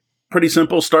 All right. Pretty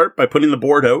simple. Start by putting the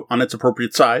board out on its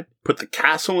appropriate side, put the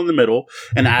castle in the middle,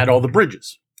 and add all the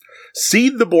bridges.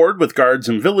 Seed the board with guards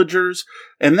and villagers,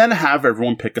 and then have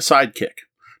everyone pick a sidekick.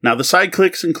 Now, the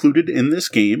sidekicks included in this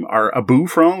game are Abu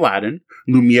from Aladdin,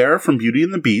 Lumiere from Beauty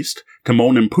and the Beast,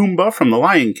 Timon and Pumbaa from The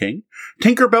Lion King,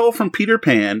 Tinkerbell from Peter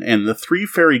Pan, and the 3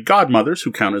 fairy godmothers,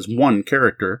 who count as one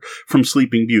character, from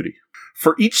Sleeping Beauty.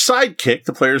 For each sidekick,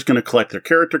 the player is going to collect their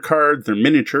character card, their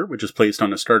miniature, which is placed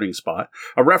on a starting spot,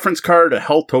 a reference card, a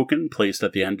health token placed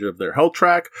at the end of their health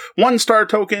track, 1-star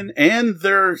token, and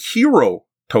their hero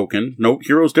token. Note,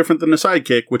 hero is different than a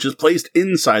sidekick, which is placed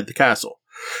inside the castle.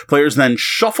 Players then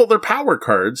shuffle their power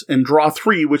cards and draw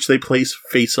 3, which they place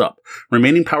face up.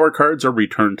 Remaining power cards are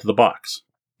returned to the box.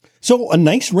 So, a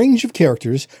nice range of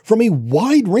characters from a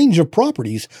wide range of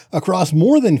properties across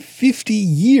more than 50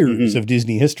 years of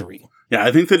Disney history. Yeah,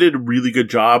 I think they did a really good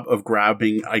job of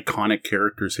grabbing iconic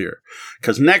characters here.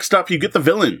 Because next up, you get the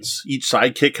villains. Each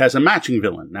sidekick has a matching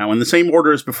villain. Now, in the same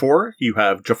order as before, you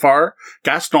have Jafar,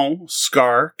 Gaston,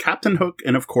 Scar, Captain Hook,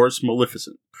 and of course,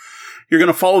 Maleficent. You're going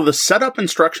to follow the setup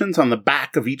instructions on the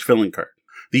back of each villain card.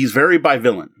 These vary by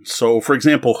villain. So, for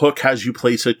example, Hook has you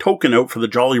place a token out for the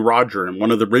Jolly Roger in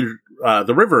one of the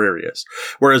river areas,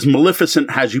 whereas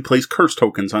Maleficent has you place curse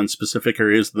tokens on specific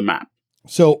areas of the map.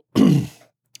 So,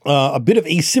 a bit of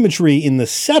asymmetry in the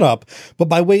setup, but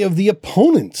by way of the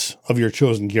opponents of your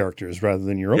chosen characters rather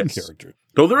than your own character.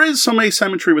 Though there is some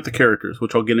asymmetry with the characters,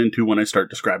 which I'll get into when I start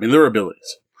describing their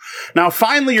abilities. Now,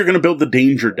 finally, you're going to build the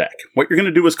danger deck. What you're going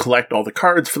to do is collect all the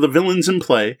cards for the villains in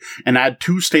play and add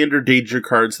 2 standard danger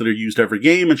cards that are used every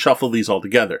game and shuffle these all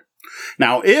together.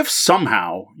 Now, if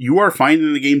somehow you are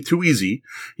finding the game too easy,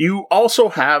 you also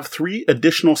have 3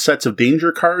 additional sets of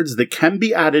danger cards that can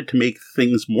be added to make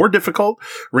things more difficult,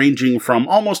 ranging from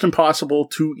almost impossible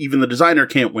to even the designer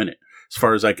can't win it, as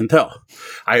far as I can tell.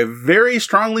 I very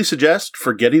strongly suggest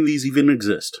forgetting these even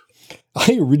exist.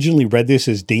 I originally read this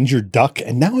as Danger Duck,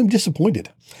 and now I'm disappointed.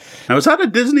 Now, is that a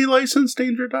Disney licensed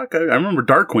Danger Duck? I remember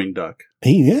Darkwing Duck.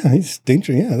 Hey, yeah, it's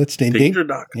Danger. Yeah, that's Danger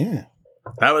Duck. Yeah.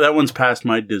 That one's past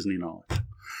my Disney knowledge.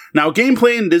 Now,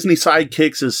 gameplay in Disney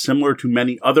Sidekicks is similar to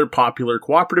many other popular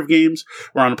cooperative games,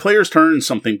 where on a player's turn,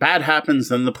 something bad happens,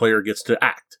 then the player gets to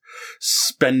act,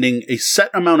 spending a set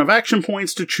amount of action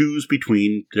points to choose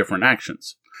between different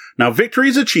actions. Now, victory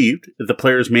is achieved if the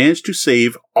players manage to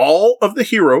save all of the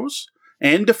heroes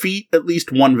and defeat at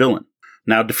least one villain.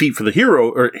 Now, defeat for the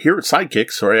hero, or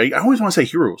sidekicks, sorry, I always want to say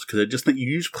heroes, because I just think you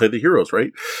usually play the heroes,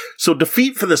 right? So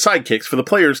defeat for the sidekicks for the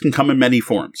players can come in many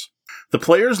forms. The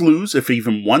players lose if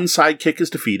even one sidekick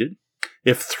is defeated,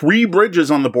 if 3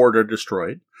 bridges on the board are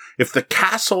destroyed, if the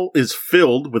castle is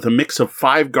filled with a mix of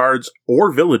 5 guards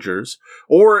or villagers,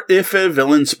 or if a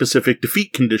villain-specific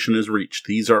defeat condition is reached.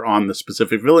 These are on the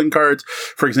specific villain cards.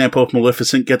 For example, if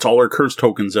Maleficent gets all her curse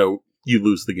tokens out, you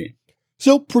lose the game.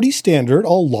 So pretty standard,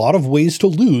 a lot of ways to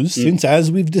lose, since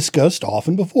as we've discussed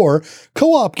often before,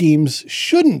 co-op games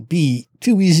shouldn't be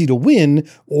too easy to win,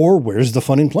 or where's the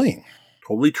fun in playing?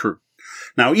 Totally true.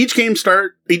 Now, each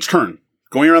turn,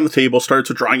 going around the table starts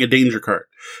with drawing a danger card.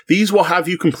 These will have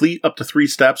you complete up to 3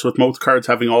 steps, with most cards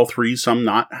having all 3, some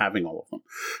not having all of them.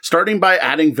 Starting by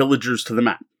adding villagers to the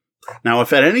map. Now,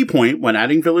 if at any point when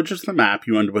adding villagers to the map,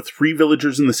 you end up with 3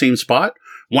 villagers in the same spot,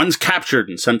 one's captured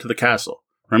and sent to the castle.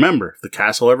 Remember, if the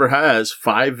castle ever has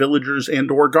 5 villagers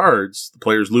and or guards, the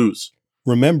players lose.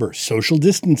 Remember, social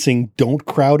distancing, don't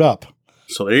crowd up.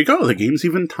 So there you go, the game's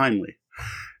even timely.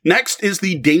 Next is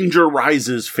the Danger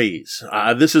Rises phase.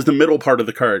 This is the middle part of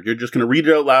the card. You're just going to read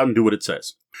it out loud and do what it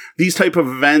says. These type of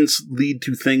events lead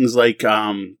to things like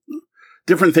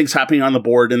different things happening on the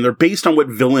board, and they're based on what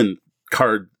villain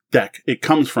card deck it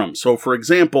comes from. So, for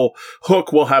example,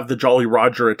 Hook will have the Jolly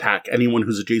Roger attack anyone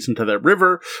who's adjacent to that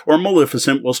river, or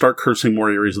Maleficent will start cursing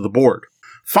more areas of the board.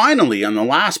 Finally, on the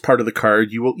last part of the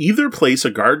card, you will either place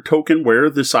a guard token where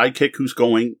the sidekick who's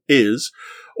going is,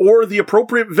 or the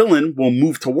appropriate villain will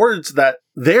move towards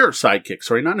their sidekick.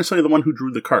 Sorry, not necessarily the one who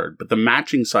drew the card, but the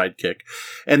matching sidekick,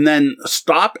 and then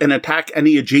stop and attack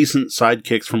any adjacent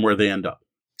sidekicks from where they end up.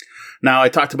 Now, I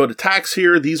talked about attacks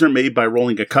here. These are made by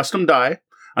rolling a custom die,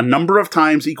 a number of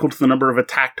times equal to the number of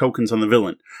attack tokens on the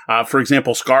villain. For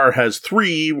example, Scar has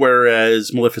 3,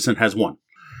 whereas Maleficent has 1.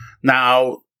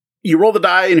 Now, you roll the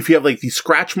die, and if you have like these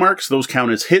scratch marks, those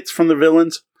count as hits from the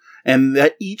villains, and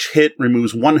that each hit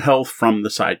removes 1 health from the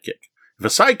sidekick. If a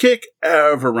sidekick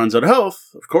ever runs out of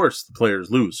health, of course, the players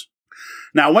lose.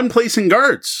 Now, when placing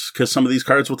guards, because some of these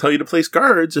cards will tell you to place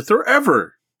guards, if there are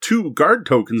ever 2 guard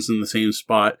tokens in the same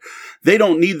spot, they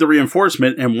don't need the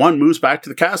reinforcement, and 1 moves back to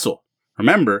the castle.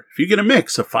 Remember, if you get a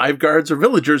mix of 5 guards or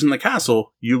villagers in the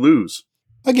castle, you lose.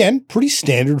 Again, pretty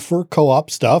standard for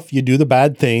co-op stuff. You do the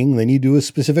bad thing, then you do a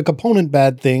specific opponent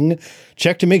bad thing,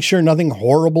 check to make sure nothing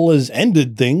horrible has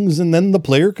ended things, and then the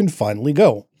player can finally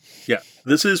go. Yeah,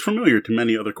 this is familiar to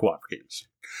many other co-op games.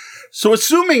 So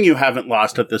assuming you haven't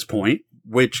lost at this point,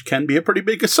 which can be a pretty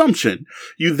big assumption,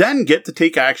 you then get to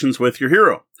take actions with your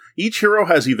hero. Each hero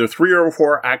has either 3 or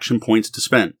 4 action points to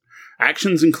spend.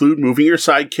 Actions include moving your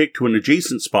sidekick to an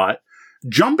adjacent spot,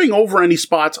 jumping over any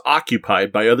spots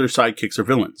occupied by other sidekicks or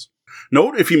villains.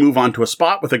 Note, if you move onto a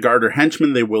spot with a guard or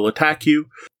henchman, they will attack you.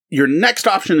 Your next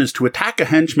option is to attack a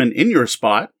henchman in your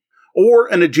spot, or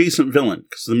an adjacent villain,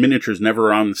 because the miniatures never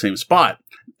are on the same spot.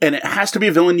 And it has to be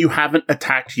a villain you haven't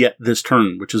attacked yet this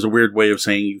turn, which is a weird way of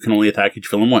saying you can only attack each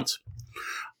villain once.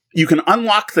 You can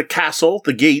unlock the castle,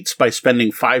 the gates, by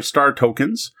spending 5 star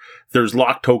tokens. There's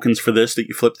lock tokens for this that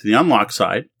you flip to the unlock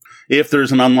side. If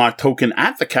there's an unlocked token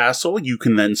at the castle, you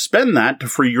can then spend that to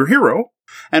free your hero.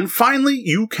 And finally,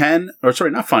 you can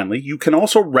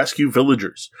also rescue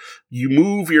villagers. You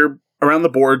move around the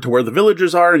board to where the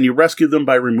villagers are, and you rescue them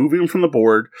by removing them from the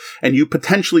board, and you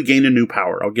potentially gain a new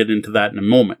power. I'll get into that in a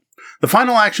moment. The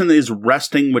final action is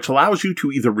resting, which allows you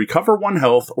to either recover 1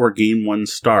 health or gain 1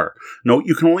 star. Note,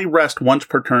 you can only rest once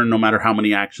per turn, no matter how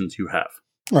many actions you have.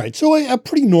 All right, so a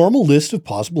pretty normal list of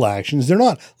possible actions. They're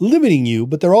not limiting you,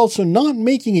 but they're also not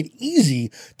making it easy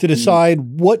to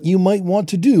decide what you might want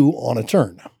to do on a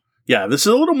turn. Yeah, this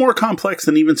is a little more complex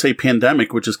than even, say,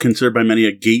 Pandemic, which is considered by many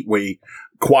a gateway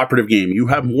cooperative game. You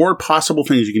have more possible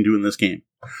things you can do in this game.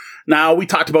 Now, we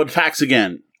talked about attacks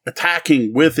again.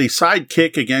 Attacking with a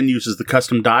sidekick, again, uses the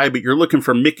custom die, but you're looking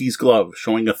for Mickey's Glove,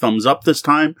 showing a thumbs up this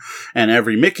time, and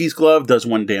every Mickey's Glove does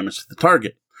 1 damage to the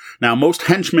target. Now, most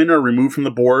henchmen are removed from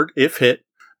the board if hit,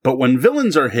 but when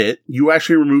villains are hit, you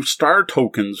actually remove star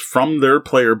tokens from their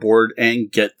player board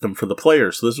and get them for the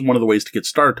player. So this is one of the ways to get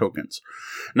star tokens.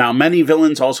 Now, many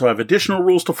villains also have additional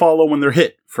rules to follow when they're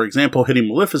hit. For example, hitting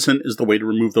Maleficent is the way to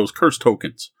remove those curse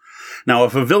tokens. Now,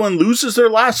 if a villain loses their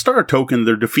last star token,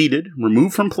 they're defeated,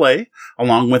 removed from play,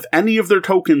 along with any of their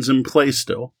tokens in play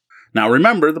still. Now,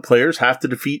 remember, the players have to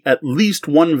defeat at least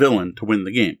 1 villain to win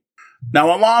the game.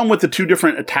 Now, along with the 2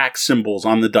 different attack symbols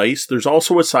on the dice, there's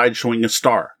also a side showing a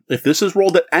star. If this is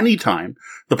rolled at any time,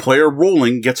 the player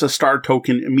rolling gets a star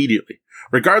token immediately,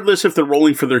 regardless if they're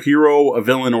rolling for their hero, a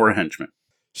villain, or a henchman.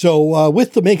 So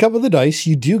with the makeup of the dice,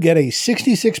 you do get a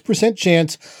 66%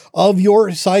 chance of your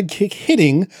sidekick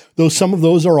hitting, though some of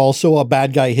those are also a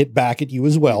bad guy hit back at you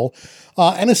as well,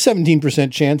 and a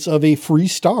 17% chance of a free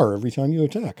star every time you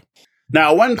attack.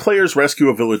 Now, when players rescue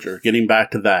a villager, getting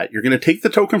back to that, you're going to take the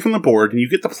token from the board and you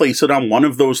get to place it on one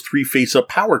of those 3 face-up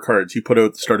power cards you put out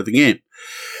at the start of the game.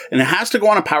 And it has to go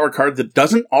on a power card that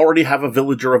doesn't already have a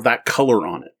villager of that color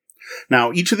on it.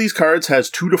 Now, each of these cards has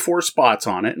 2 to 4 spots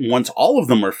on it, and once all of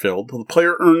them are filled, the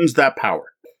player earns that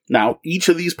power. Now, each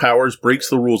of these powers breaks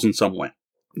the rules in some way,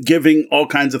 giving all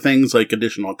kinds of things like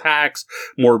additional attacks,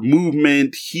 more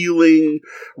movement, healing,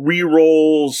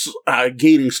 rerolls,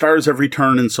 gaining stars every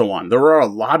turn, and so on. There are a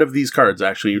lot of these cards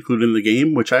actually included in the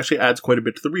game, which actually adds quite a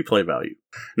bit to the replay value.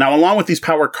 Now, along with these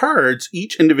power cards,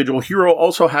 each individual hero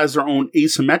also has their own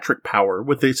asymmetric power,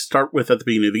 which they start with at the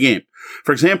beginning of the game.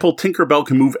 For example, Tinkerbell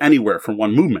can move anywhere for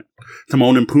 1 movement.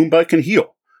 Timon and Pumbaa can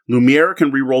heal. Lumiere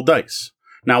can reroll dice.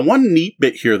 Now, one neat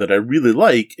bit here that I really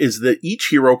like is that each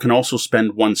hero can also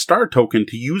spend 1 star token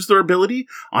to use their ability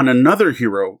on another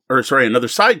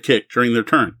sidekick during their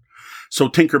turn. So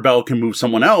Tinkerbell can move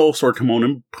someone else, or Timon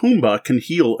and Pumbaa can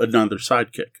heal another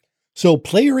sidekick. So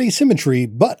player asymmetry,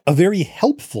 but a very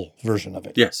helpful version of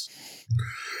it. Yes.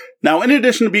 Now, in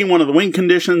addition to being one of the win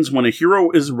conditions, when a hero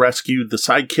is rescued, the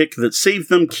sidekick that saved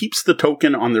them keeps the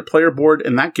token on their player board,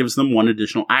 and that gives them 1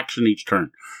 additional action each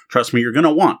turn. Trust me, you're going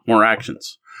to want more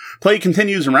actions. Play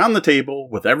continues around the table,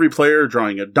 with every player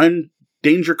drawing a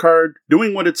danger card,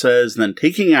 doing what it says, then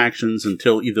taking actions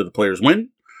until either the players win,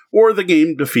 or the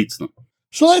game defeats them.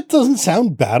 So that doesn't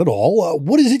sound bad at all.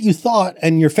 What is it you thought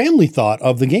and your family thought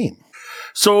of the game?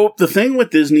 So the thing with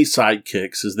Disney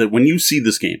Sidekicks is that when you see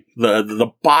this game,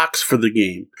 the box for the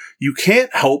game, you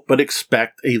can't help but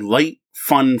expect a light,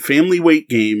 fun, family weight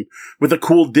game with a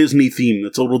cool Disney theme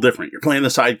that's a little different. You're playing the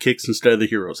sidekicks instead of the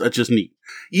heroes. That's just neat.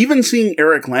 Even seeing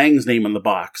Eric Lang's name on the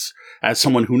box, as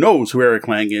someone who knows who Eric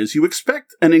Lang is, you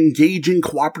expect an engaging,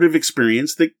 cooperative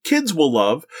experience that kids will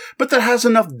love, but that has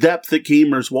enough depth that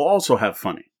gamers will also have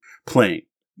fun playing.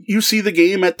 You see the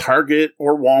game at Target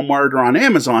or Walmart or on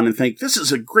Amazon and think, this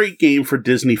is a great game for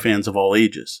Disney fans of all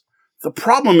ages. The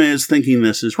problem is thinking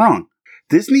this is wrong.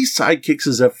 Disney Sidekicks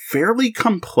is a fairly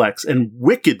complex and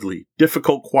wickedly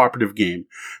difficult cooperative game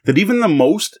that even the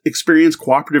most experienced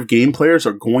cooperative game players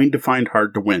are going to find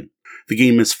hard to win. The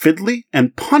game is fiddly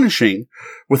and punishing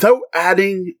without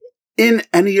adding in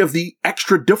any of the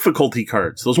extra difficulty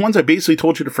cards, those ones I basically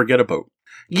told you to forget about.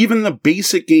 Even the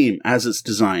basic game as it's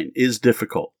designed is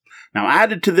difficult. Now,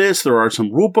 added to this, there are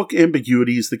some rulebook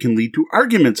ambiguities that can lead to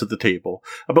arguments at the table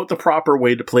about the proper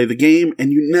way to play the game,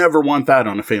 and you never want that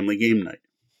on a family game night.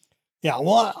 Yeah,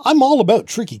 well, I'm all about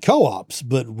tricky co-ops,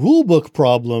 but rulebook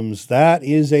problems, that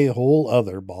is a whole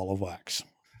other ball of wax.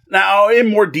 Now, in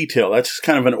more detail, that's just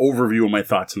kind of an overview of my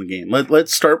thoughts on the game.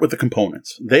 Let's start with the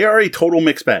components. They are a total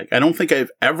mixed bag. I don't think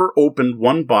I've ever opened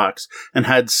one box and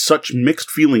had such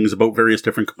mixed feelings about various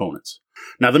different components.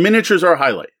 Now, the miniatures are a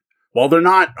highlight. While they're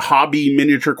not hobby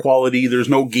miniature quality, there's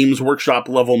no Games Workshop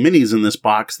level minis in this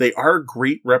box, they are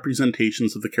great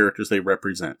representations of the characters they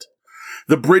represent.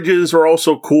 The bridges are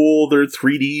also cool. They're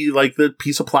 3D like the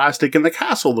piece of plastic, and the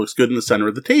castle looks good in the center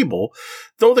of the table,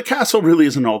 though the castle really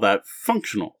isn't all that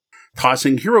functional.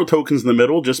 Tossing hero tokens in the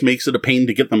middle just makes it a pain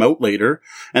to get them out later,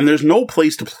 and there's no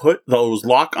place to put those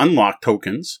lock-unlock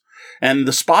tokens. And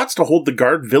the spots to hold the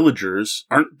guard villagers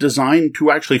aren't designed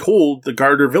to actually hold the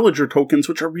guard or villager tokens,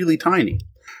 which are really tiny.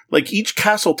 Like, each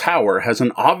castle tower has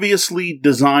an obviously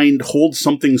designed hold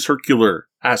something circular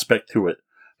aspect to it,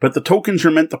 but the tokens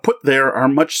you're meant to put there are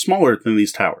much smaller than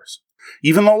these towers.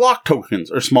 Even the lock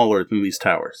tokens are smaller than these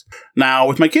towers. Now,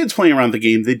 with my kids playing around the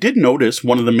game, they did notice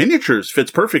one of the miniatures fits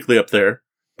perfectly up there,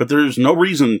 but there's no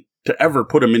reason to ever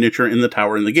put a miniature in the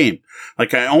tower in the game.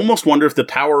 Like, I almost wonder if the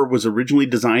tower was originally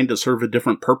designed to serve a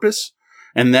different purpose,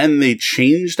 and then they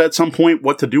changed at some point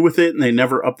what to do with it, and they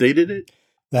never updated it.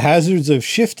 The hazards of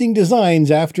shifting designs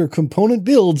after component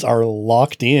builds are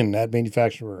locked in at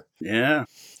manufacturer. Yeah.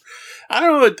 I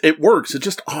don't know, it works. It's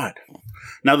just odd.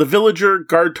 Now, the villager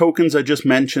guard tokens I just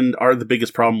mentioned are the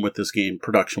biggest problem with this game,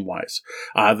 production-wise.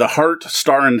 The heart,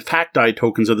 star, and attack die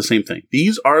tokens are the same thing.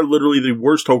 These are literally the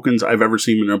worst tokens I've ever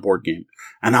seen in a board game.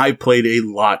 And I've played a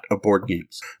lot of board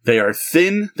games. They are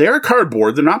thin, they are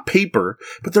cardboard, they're not paper,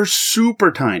 but they're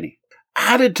super tiny.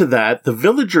 Added to that, the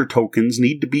villager tokens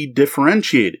need to be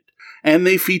differentiated. And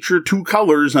they feature 2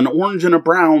 colors, an orange and a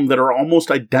brown, that are almost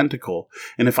identical.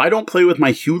 And if I don't play with my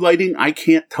hue lighting, I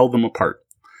can't tell them apart.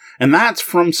 And that's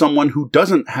from someone who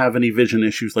doesn't have any vision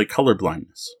issues like color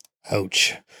blindness.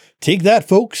 Ouch. Take that,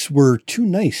 folks. We're too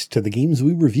nice to the games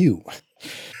we review.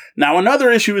 Now, another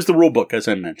issue is the rulebook, as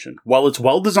I mentioned. While it's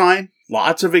well designed,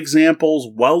 lots of examples,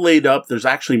 well laid up, there's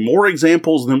actually more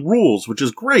examples than rules, which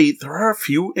is great. There are a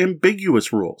few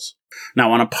ambiguous rules.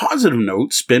 Now, on a positive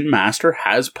note, Spin Master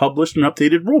has published an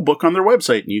updated rulebook on their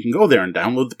website, and you can go there and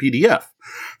download the PDF.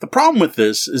 The problem with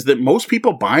this is that most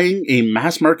people buying a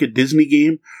mass market Disney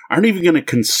game aren't even going to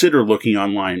consider looking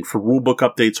online for rulebook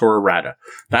updates or errata.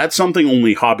 That's something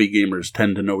only hobby gamers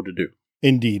tend to know to do.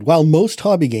 Indeed, while most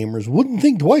hobby gamers wouldn't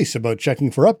think twice about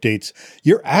checking for updates,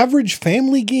 your average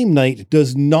family game night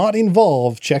does not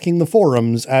involve checking the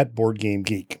forums at Board Game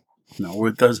Geek. No,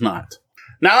 it does not.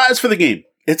 Now, as for the game,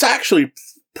 it's actually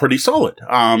pretty solid.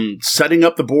 Setting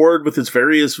up the board with its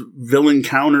various villain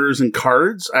counters and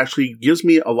cards actually gives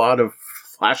me a lot of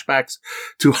flashbacks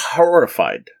to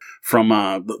Horrified from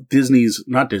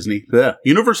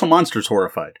Universal Monsters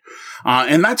Horrified.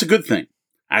 And that's a good thing.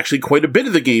 Actually, quite a bit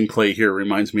of the gameplay here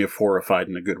reminds me of Horrified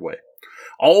in a good way.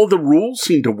 All the rules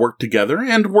seem to work together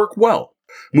and work well.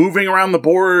 Moving around the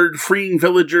board, freeing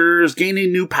villagers,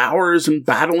 gaining new powers, and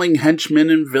battling henchmen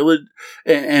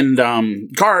and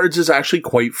guards is actually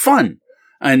quite fun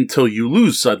until you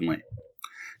lose suddenly.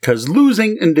 Because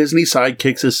losing in Disney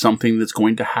Sidekicks is something that's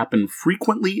going to happen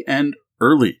frequently and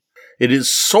early. It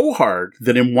is so hard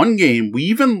that in one game, we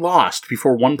even lost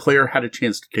before one player had a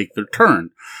chance to take their turn.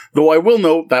 Though I will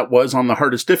note that was on the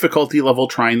hardest difficulty level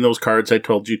trying those cards I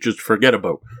told you just forget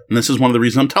about. And this is one of the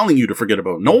reasons I'm telling you to forget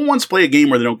about. No one wants to play a game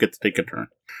where they don't get to take a turn.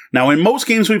 Now, in most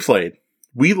games we played,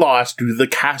 we lost due to the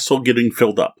castle getting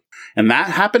filled up. And that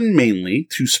happened mainly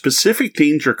to specific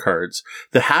danger cards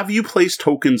that have you place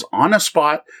tokens on a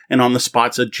spot and on the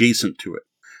spots adjacent to it.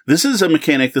 This is a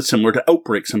mechanic that's similar to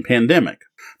Outbreaks and Pandemic.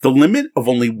 The limit of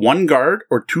only one guard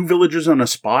or two villagers on a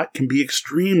spot can be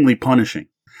extremely punishing.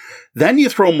 Then you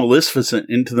throw Maleficent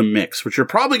into the mix, which you're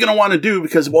probably going to want to do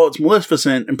because, well, it's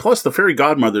Maleficent, and plus the Fairy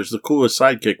Godmother is the coolest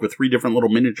sidekick with 3 different little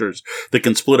miniatures that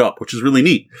can split up, which is really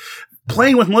neat.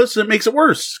 Playing with Maleficent makes it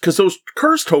worse, because those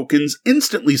curse tokens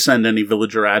instantly send any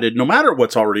villager added, no matter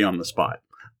what's already on the spot.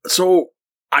 So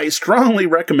I strongly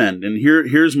recommend, and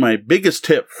here's my biggest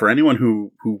tip for anyone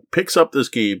who picks up this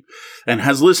game and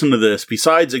has listened to this,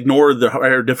 besides ignore the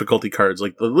higher difficulty cards,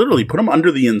 like literally put them under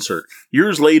the insert.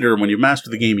 Years later, when you've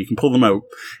mastered the game, you can pull them out,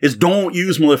 is don't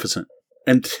use Maleficent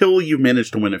until you've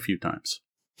managed to win a few times.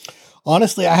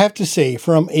 Honestly, I have to say,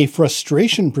 from a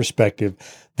frustration perspective,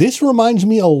 this reminds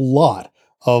me a lot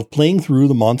of playing through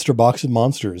the Monster Box of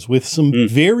Monsters with some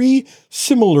very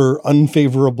similar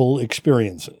unfavorable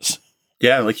experiences.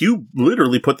 Yeah, like you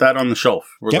literally put that on the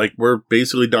shelf. We're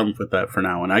basically done with that for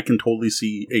now, and I can totally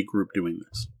see a group doing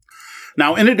this.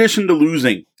 Now, in addition to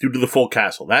losing due to the full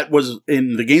castle, that was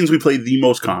in the games we played the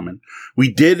most common.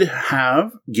 We did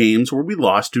have games where we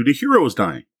lost due to heroes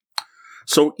dying.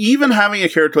 So even having a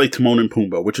character like Timon and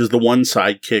Pumbaa, which is the one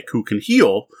sidekick who can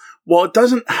heal, well, it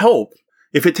doesn't help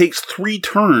if it takes 3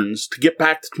 turns to get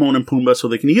back to Timon and Pumbaa so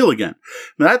they can heal again.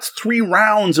 Now, that's 3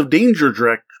 rounds of danger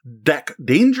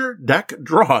deck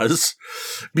draws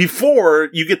before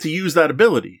you get to use that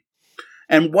ability.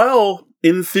 And well,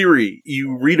 in theory,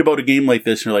 you read about a game like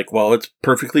this and you're like, well, it's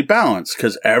perfectly balanced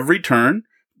because every turn,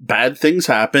 bad things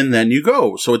happen, then you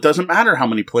go. So it doesn't matter how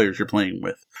many players you're playing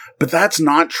with. But that's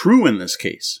not true in this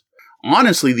case.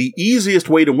 Honestly, the easiest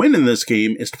way to win in this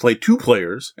game is to play 2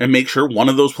 players and make sure one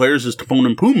of those players is Timon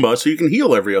and Pumbaa so you can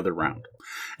heal every other round.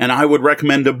 And I would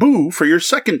recommend Abu for your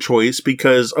second choice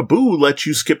because Abu lets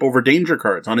you skip over danger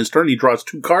cards. On his turn, he draws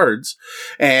 2 cards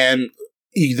and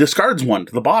he discards 1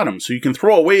 to the bottom. So you can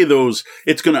throw away those,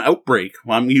 it's going to outbreak.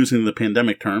 Well, I'm using the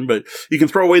pandemic term, but you can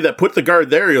throw away that, put the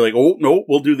guard there. You're like, oh, no,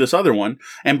 we'll do this other one.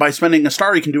 And by spending a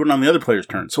star, you can do it on the other player's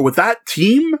turn. So with that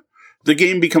team, the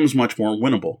game becomes much more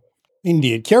winnable.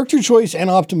 Indeed. Character choice and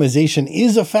optimization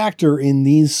is a factor in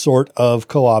these sort of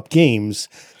co-op games.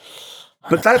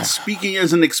 But that's speaking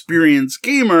as an experienced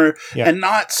gamer and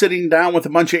not sitting down with a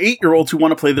bunch of 8-year-olds who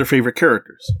want to play their favorite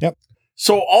characters. Yep.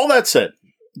 So all that said,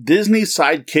 Disney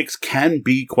Sidekicks can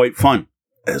be quite fun,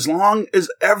 as long as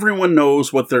everyone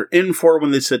knows what they're in for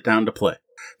when they sit down to play.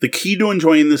 The key to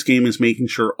enjoying this game is making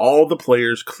sure all the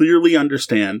players clearly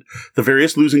understand the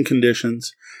various losing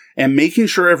conditions and making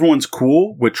sure everyone's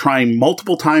cool with trying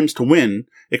multiple times to win,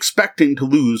 expecting to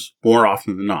lose more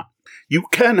often than not. You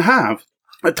can have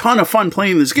a ton of fun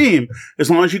playing this game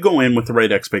as long as you go in with the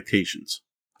right expectations.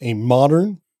 A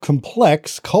modern,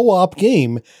 complex co-op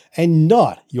game and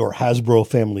not your Hasbro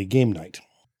family game night.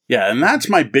 Yeah, and that's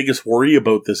my biggest worry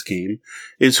about this game,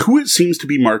 is who it seems to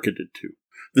be marketed to.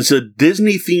 This is a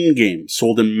Disney-themed game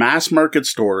sold in mass market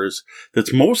stores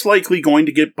that's most likely going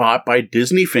to get bought by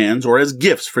Disney fans or as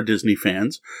gifts for Disney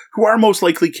fans, who are most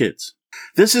likely kids.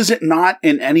 This is not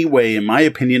in any way, in my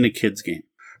opinion, a kid's game.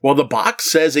 While the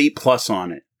box says 8+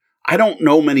 on it, I don't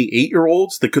know many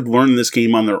 8-year-olds that could learn this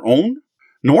game on their own,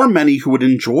 nor many who would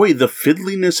enjoy the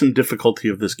fiddliness and difficulty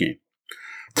of this game.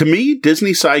 To me,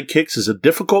 Disney Sidekicks is a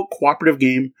difficult cooperative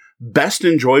game best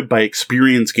enjoyed by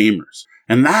experienced gamers.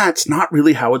 And that's not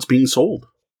really how it's being sold.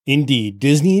 Indeed,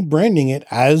 Disney branding it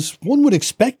as one would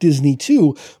expect Disney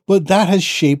to, but that has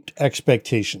shaped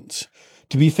expectations.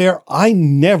 To be fair, I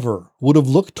never would have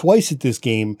looked twice at this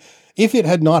game if it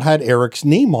had not had Eric's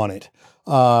name on it.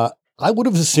 I would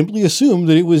have simply assumed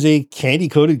that it was a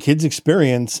candy-coated kids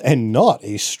experience and not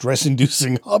a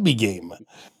stress-inducing hobby game.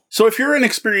 So if you're an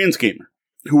experienced gamer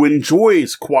who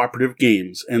enjoys cooperative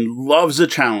games and loves a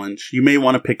challenge, you may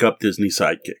want to pick up Disney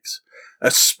Sidekicks.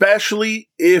 Especially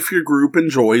if your group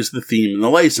enjoys the theme and the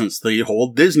license, the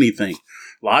whole Disney thing.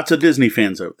 Lots of Disney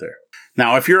fans out there.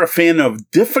 Now, if you're a fan of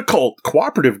difficult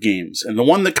cooperative games, and the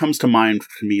one that comes to mind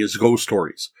to me is Ghost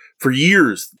Stories. For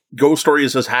years, Ghost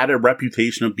Stories has had a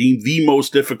reputation of being the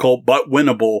most difficult but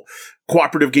winnable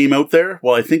cooperative game out there.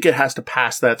 Well, I think it has to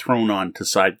pass that throne on to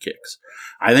Sidekicks.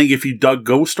 I think if you dug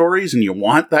Ghost Stories and you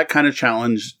want that kind of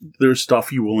challenge, there's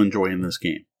stuff you will enjoy in this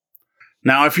game.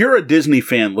 Now, if you're a Disney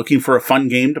fan looking for a fun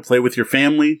game to play with your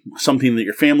family, something that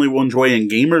your family will enjoy and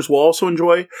gamers will also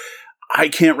enjoy, I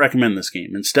can't recommend this game.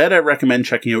 Instead, I recommend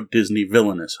checking out Disney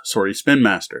Villainous, Spin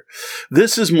Master.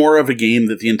 This is more of a game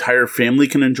that the entire family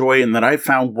can enjoy and that I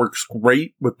found works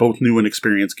great with both new and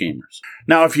experienced gamers.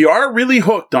 Now, if you are really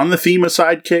hooked on the theme of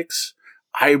Sidekicks,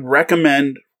 I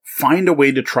recommend find a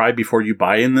way to try before you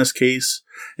buy in this case,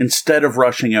 instead of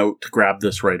rushing out to grab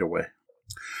this right away.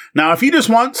 Now, if you just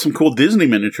want some cool Disney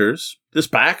miniatures, this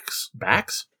box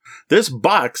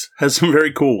has some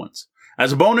very cool ones.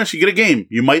 As a bonus, you get a game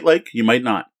you might like, you might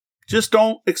not. Just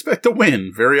don't expect to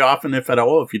win very often, if at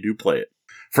all, if you do play it.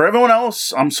 For everyone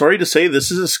else, I'm sorry to say this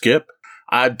is a skip.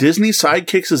 Disney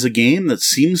Sidekicks is a game that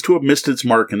seems to have missed its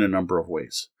mark in a number of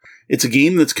ways. It's a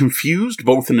game that's confused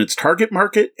both in its target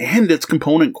market and its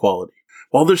component quality.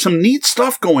 While there's some neat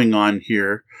stuff going on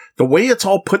here, the way it's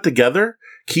all put together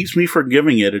keeps me from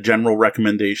giving it a general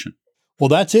recommendation. Well,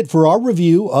 that's it for our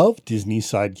review of Disney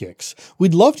Sidekicks.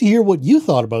 We'd love to hear what you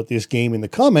thought about this game in the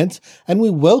comments, and we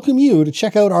welcome you to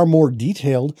check out our more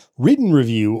detailed written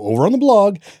review over on the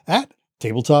blog at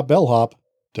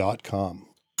tabletopbellhop.com.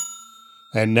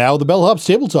 And now the Bellhop's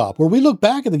Tabletop, where we look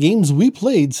back at the games we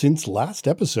played since last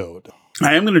episode.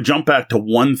 I am going to jump back to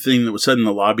one thing that was said in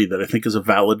the lobby that I think is a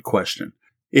valid question.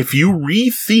 If you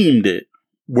re-themed it,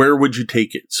 where would you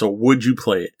take it? So would you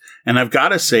play it? And I've got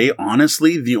to say,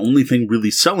 honestly, the only thing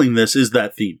really selling this is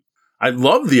that theme. I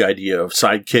love the idea of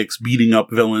sidekicks beating up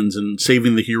villains and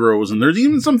saving the heroes, and there's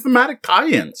even some thematic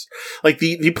tie-ins. Like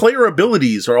the player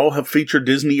abilities all have featured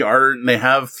Disney art, and they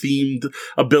have themed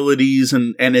abilities,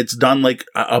 and it's done like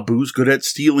Abu's good at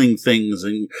stealing things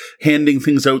and handing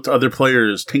things out to other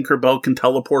players. Tinkerbell can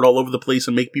teleport all over the place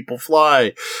and make people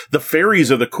fly. The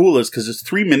fairies are the coolest because it's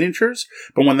 3 miniatures,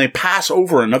 but when they pass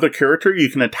over another character,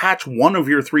 you can attach one of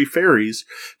your 3 fairies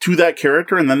to that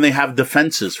character, and then they have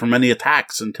defenses from any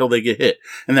attacks until they get hit.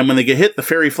 And then when they get hit, the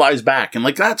fairy flies back. And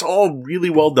that's all really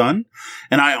well done.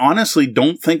 And I honestly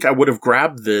don't think I would have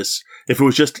grabbed this if it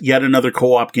was just yet another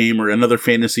co-op game or another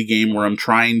fantasy game where I'm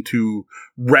trying to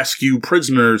rescue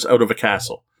prisoners out of a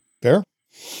castle. Fair.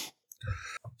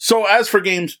 So as for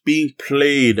games being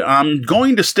played, I'm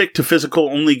going to stick to physical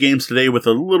only games today with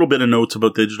a little bit of notes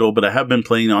about digital, but I have been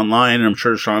playing online, and I'm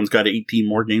sure Sean's got 18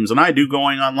 more games than I do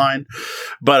going online.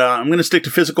 But I'm going to stick to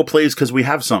physical plays because we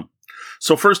have some.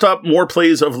 So first up, more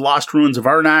plays of Lost Ruins of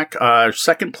Arnak.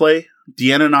 Second play,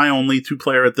 Deanna and I only,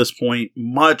 2-player at this point.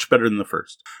 Much better than the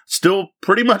first. Still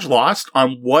pretty much lost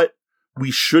on what we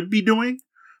should be doing,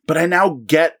 but I now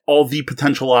get all the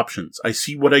potential options. I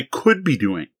see what I could be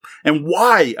doing and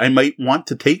why I might want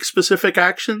to take specific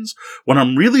actions. What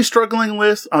I'm really struggling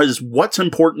with is what's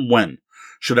important when.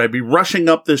 Should I be rushing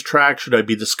up this track? Should I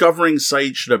be discovering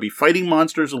sites? Should I be fighting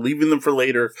monsters or leaving them for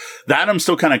later? That I'm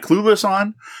still kind of clueless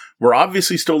on. We're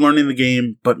obviously still learning the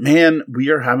game, but man, we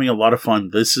are having a lot of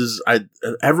fun.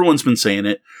 Everyone's been saying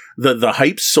it. The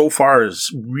hype so far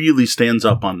really stands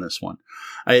up on this one.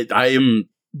 I am,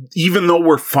 even though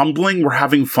we're fumbling, we're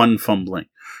having fun fumbling.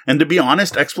 And to be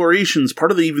honest, exploration's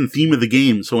part of the even theme of the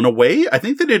game. So in a way, I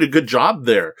think they did a good job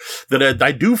there. That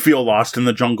I do feel lost in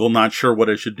the jungle, not sure what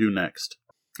I should do next.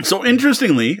 So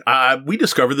interestingly, we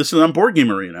discovered this is on Board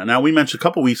Game Arena. Now, we mentioned a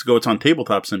couple weeks ago it's on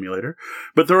Tabletop Simulator,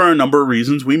 but there are a number of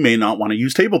reasons we may not want to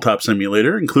use Tabletop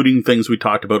Simulator, including things we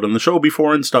talked about on the show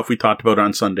before and stuff we talked about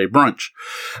on Sunday Brunch.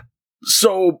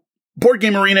 So Board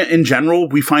Game Arena in general,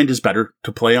 we find is better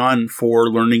to play on for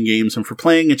learning games and for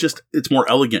playing. It's more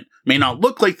elegant. May not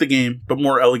look like the game, but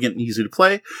more elegant and easy to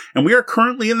play. And we are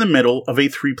currently in the middle of a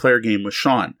 3-player game with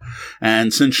Sean.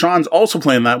 And since Sean's also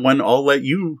playing that one, I'll let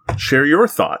you share your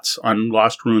thoughts on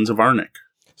Lost Ruins of Arnik.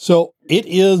 So it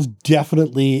is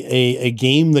definitely a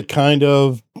game that kind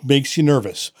of makes you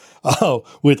nervous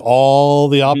with all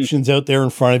the options out there in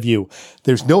front of you.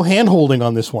 There's no hand holding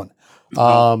on this one.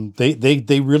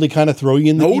 They really kind of throw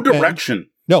you in the deep direction. End.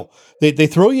 No, they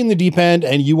throw you in the deep end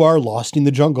and you are lost in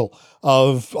the jungle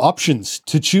of options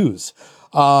to choose.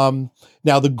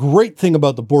 Now, the great thing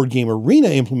about the Board Game Arena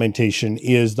implementation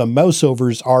is the mouse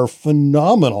overs are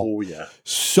phenomenal. Oh, yeah.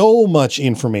 So much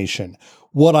information.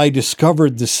 What I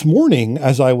discovered this morning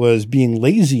as I was being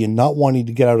lazy and not wanting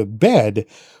to get out of bed,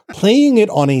 playing it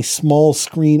on a small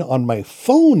screen on my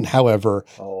phone, however,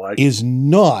 is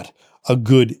not a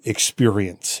good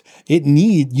experience. You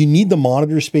need the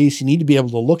monitor space. You need to be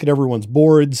able to look at everyone's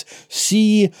boards,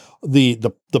 see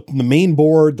the main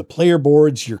board, the player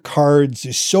boards, your cards.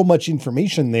 There's so much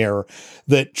information there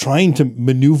that trying to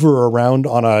maneuver around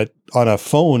on a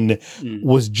phone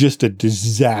was just a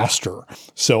disaster.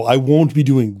 So I won't be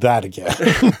doing that again.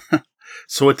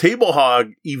 So a table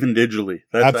hog, even digitally,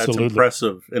 that's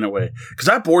impressive in a way. Because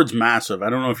that board's massive. I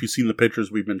don't know if you've seen the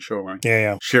pictures we've been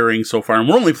sharing so far. And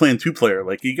we're only playing 2-player.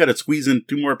 Like, you got to squeeze in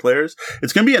 2 more players.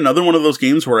 It's going to be another one of those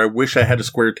games where I wish I had a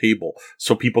square table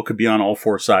so people could be on all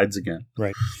 4 sides again.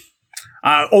 Right.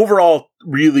 Overall,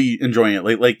 really enjoying it.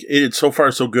 Like it's so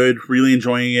far so good. Really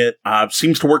enjoying it.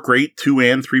 Seems to work great 2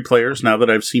 and 3 players. Now that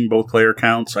I've seen both player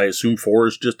counts, I assume 4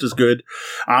 is just as good.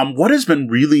 What has been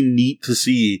really neat to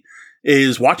see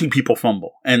is watching people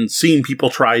fumble and seeing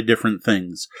people try different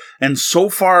things. And so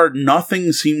far,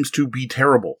 nothing seems to be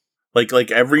terrible. Like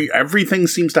everything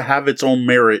seems to have its own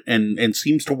merit and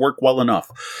seems to work well enough.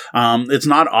 It's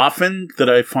not often that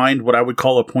I find what I would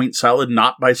call a point salad,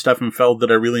 not by Stefan Feld,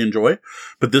 that I really enjoy,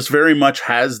 but this very much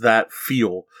has that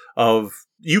feel of,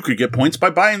 you could get points by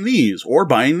buying these, or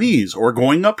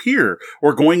going up here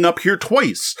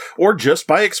twice, or just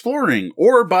by exploring,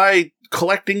 or by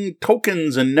collecting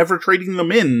tokens and never trading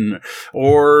them in,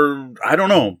 or I don't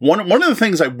know. One of the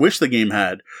things I wish the game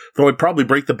had, though I'd probably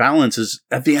break the balance, is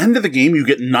at the end of the game you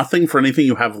get nothing for anything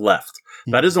you have left.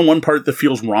 That is the one part that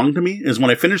feels wrong to me, is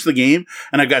when I finish the game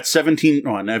and I've got 17,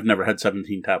 and I've never had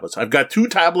 17 tablets. I've got 2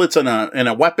 tablets and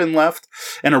a weapon left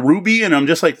and a ruby, and I'm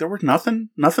just like, there was nothing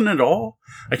at all.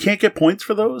 I can't get points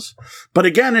for those. But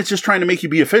again, it's just trying to make you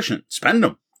be efficient. Spend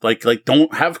them. Like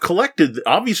don't have collected.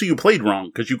 Obviously you played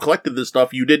wrong because you collected the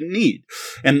stuff you didn't need.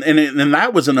 And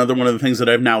that was another one of the things that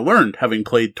I've now learned, having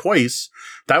played twice.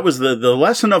 That was the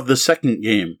lesson of the second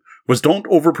game, was don't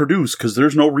overproduce because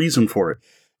there's no reason for it.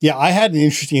 Yeah, I had an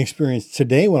interesting experience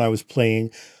today when I was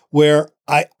playing where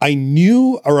I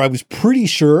knew, or I was pretty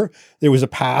sure there was a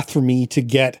path for me to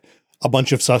get a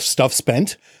bunch of stuff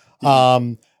spent.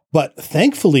 But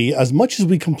thankfully, as much as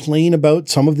we complain about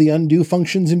some of the undo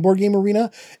functions in Board Game Arena,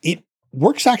 it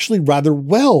works actually rather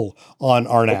well on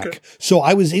Arnak. Okay. So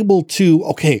I was able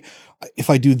to, if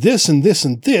I do this and this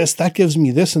and this, that gives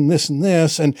me this and this and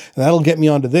this, and that'll get me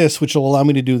onto this, which will allow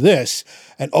me to do this.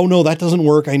 And oh no, that doesn't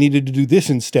work. I needed to do this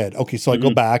instead. Okay, so I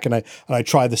go back and I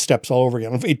try the steps all over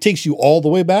again. It takes you all the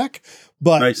way back,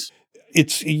 but nice.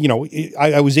 It's,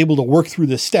 I was able to work through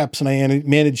the steps, and I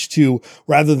managed to,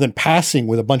 rather than passing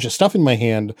with a bunch of stuff in my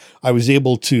hand, I was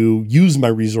able to use my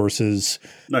resources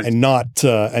and not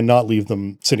leave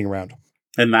them sitting around.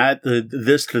 And that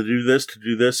this to do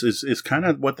this is kind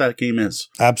of what that game is.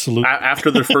 Absolutely.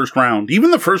 After the first round,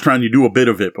 even the first round, you do a bit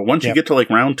of it, but once you get to like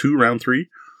round 2, round 3,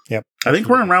 yep. I think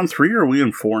we're in round 3, or are we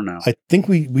in 4 now? I think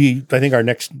I think our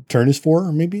next turn is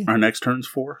 4, maybe. Our next turn's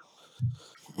 4.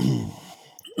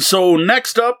 So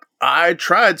next up, I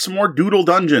tried some more Doodle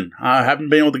Dungeon. I haven't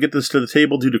been able to get this to the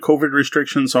table due to COVID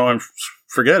restrictions, so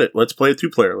forget it. Let's play a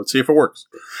 2-player. Let's see if it works.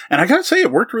 And I gotta say,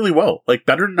 it worked really well. Like,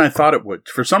 better than I thought it would.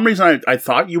 For some reason, I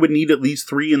thought you would need at least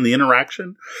 3 in the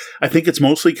interaction. I think it's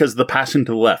mostly because of the passing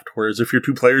to the left, whereas if you're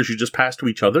 2 players, you just pass to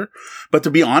each other. But to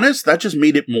be honest, that just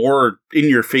made it more in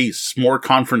your face, more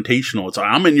confrontational. It's like,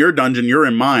 I'm in your dungeon, you're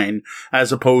in mine,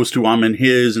 as opposed to I'm in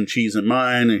his and she's in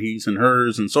mine and he's in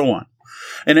hers and so on.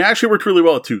 And it actually worked really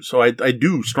well at 2, so I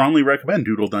do strongly recommend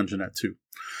Doodle Dungeon at 2.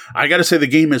 I gotta say, the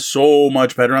game is so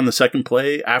much better on the second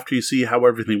play after you see how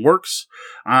everything works.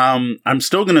 I'm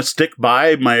still gonna stick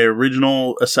by my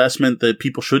original assessment that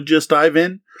people should just dive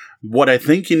in. What I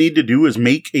think you need to do is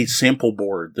make a sample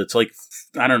board that's like,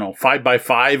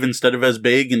 5x5 instead of as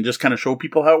big, and just kind of show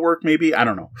people how it worked, maybe? I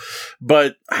don't know.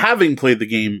 But having played the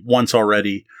game once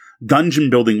already, dungeon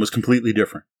building was completely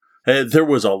different. There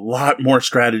was a lot more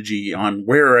strategy on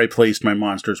where I placed my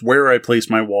monsters, where I placed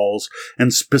my walls,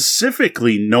 and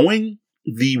specifically knowing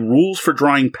the rules for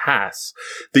drawing paths,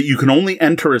 that you can only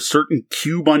enter a certain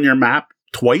cube on your map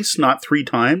twice, not 3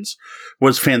 times,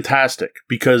 was fantastic,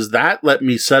 because that let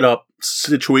me set up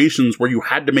situations where you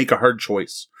had to make a hard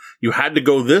choice. You had to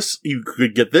go this, you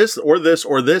could get this, or this,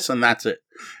 or this, and that's it.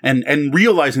 And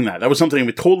realizing that was something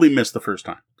we totally missed the first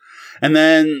time. And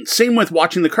then same with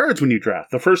watching the cards when you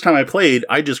draft. The first time I played,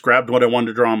 I just grabbed what I wanted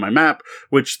to draw on my map,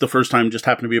 which the first time just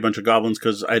happened to be a bunch of goblins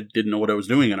because I didn't know what I was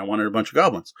doing and I wanted a bunch of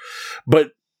goblins.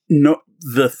 But no,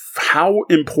 how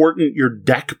important your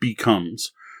deck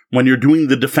becomes when you're doing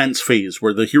the defense phase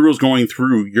where the hero's going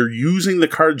through, you're using the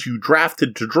cards you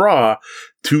drafted to draw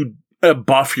to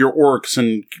buff your orcs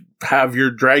and have your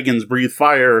dragons breathe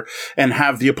fire and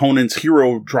have the opponent's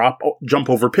hero jump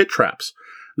over pit traps.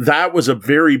 That was a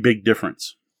very big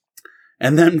difference.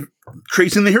 And then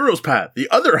tracing the hero's path, the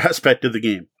other aspect of the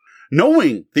game.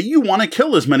 Knowing that you want to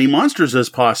kill as many monsters as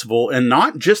possible and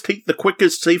not just take the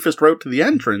quickest, safest route to the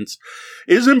entrance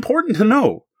is important to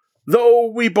know.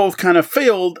 Though we both kind of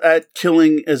failed at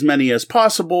killing as many as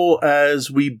possible,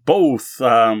 as we both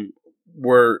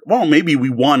maybe we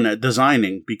won at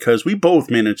designing because we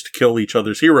both managed to kill each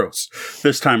other's heroes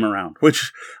this time around,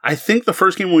 which I think the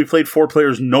first game when we played 4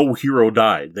 players, no hero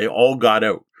died. They all got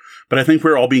out. But I think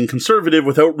we're all being conservative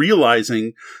without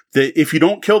realizing that if you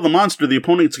don't kill the monster, the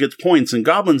opponent gets points, and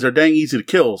goblins are dang easy to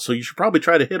kill, so you should probably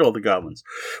try to hit all the goblins.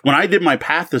 When I did my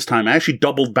path this time, I actually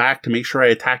doubled back to make sure I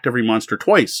attacked every monster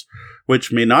twice,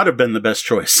 which may not have been the best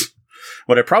choice.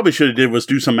 What I probably should have did was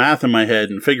do some math in my head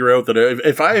and figure out that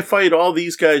if I fight all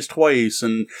these guys twice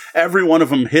and every one of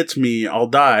them hits me, I'll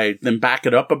die, then back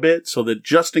it up a bit so that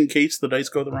just in case the dice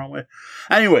go the wrong way.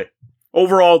 Anyway,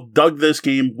 overall, dug this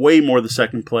game way more the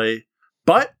second play,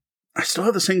 but I still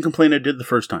have the same complaint I did the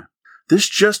first time. This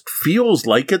just feels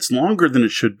like it's longer than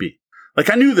it should be.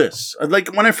 Like, I knew this.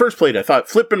 Like, when I first played, I thought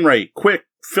flip and right, quick,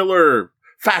 filler,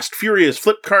 fast, furious,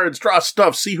 flip cards, draw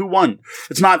stuff, see who won.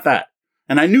 It's not that.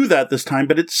 And I knew that this time,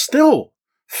 but it still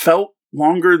felt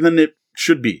longer than it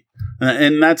should be.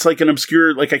 And that's like an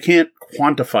obscure, like I can't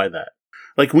quantify that.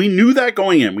 Like we knew that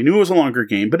going in. We knew it was a longer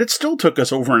game, but it still took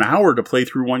us over an hour to play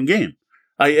through one game.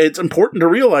 It's important to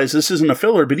realize this isn't a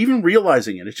filler, but even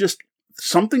realizing it, it's just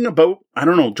something about, I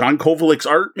don't know, John Kovalik's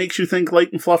art makes you think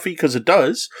light and fluffy because it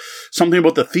does. Something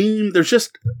about the theme.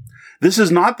 This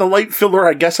is not the light filler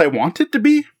I guess I want it to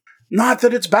be. Not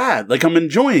that it's bad. Like I'm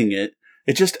enjoying it.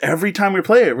 It's just every time we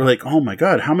play it, we're like, oh my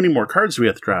God, how many more cards do we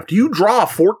have to draft? You draw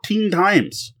 14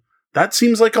 times. That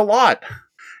seems like a lot.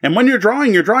 And when you're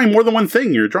drawing more than one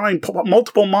thing. You're drawing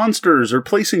multiple monsters or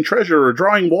placing treasure or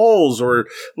drawing walls or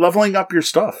leveling up your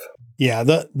stuff. Yeah,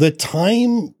 the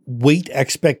time weight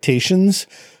expectations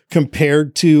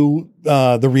compared to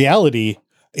the reality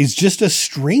is just a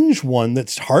strange one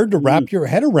that's hard to wrap your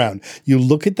head around. You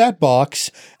look at that box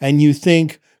and you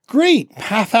think, great,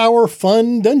 half-hour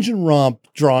fun dungeon romp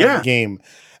drawing game.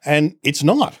 And it's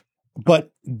not.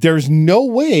 But there's no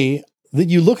way that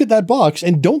you look at that box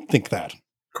and don't think that.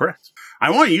 Correct. I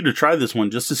want you to try this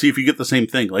one just to see if you get the same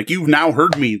thing. Like, you've now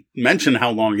heard me mention how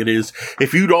long it is.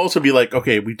 If you'd also be like,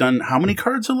 okay, we've done, how many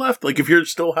cards are left? Like, if you're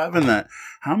still having that,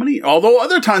 how many? Although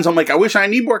other times I'm like, I wish I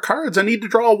need more cards. I need to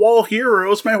draw a wall here or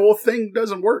else my whole thing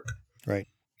doesn't work. Right.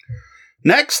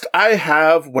 Next, I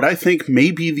have what I think may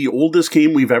be the oldest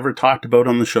game we've ever talked about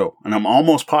on the show. And I'm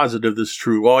almost positive this is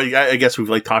true. Well, I guess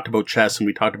we've talked about chess and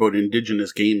we talked about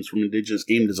indigenous games from indigenous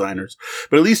game designers.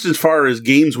 But at least as far as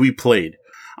games we played,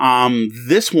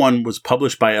 this one was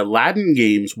published by Aladdin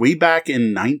Games way back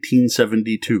in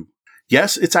 1972.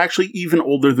 Yes, it's actually even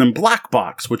older than Black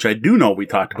Box, which I do know we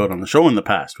talked about on the show in the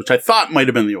past, which I thought might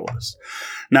have been the oldest.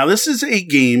 Now, this is a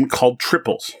game called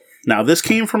Triples. Now, this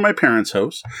came from my parents'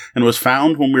 house and was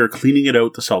found when we were cleaning it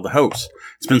out to sell the house.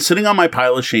 It's been sitting on my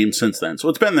pile of shame since then, so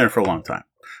it's been there for a long time.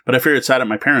 But I figured it sat at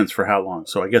my parents' for how long,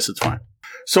 so I guess it's fine.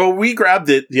 So we grabbed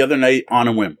it the other night on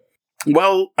a whim.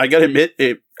 Well, I gotta admit,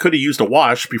 it could have used a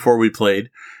wash before we played.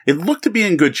 It looked to be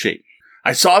in good shape.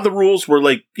 I saw the rules were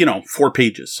 4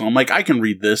 pages, so I'm like, I can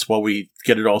read this while we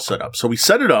get it all set up. So we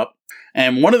set it up,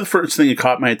 and one of the first things that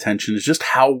caught my attention is just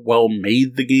how well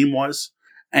made the game was.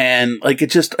 And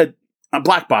a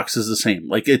Black Box is the same.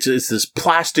 Like it's this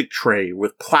plastic tray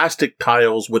with plastic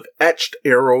tiles with etched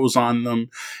arrows on them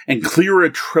and clear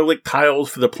acrylic tiles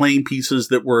for the playing pieces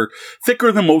that were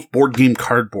thicker than most board game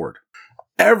cardboard.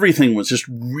 Everything was just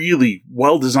really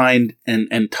well designed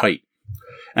and tight.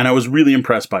 And I was really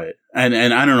impressed by it. And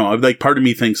I don't know, part of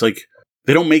me thinks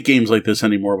They don't make games like this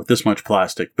anymore with this much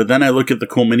plastic. But then I look at the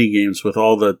cool mini games with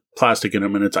all the plastic in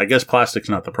them, and I guess plastic's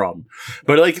not the problem.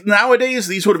 But like nowadays,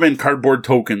 these would have been cardboard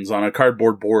tokens on a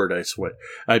cardboard board,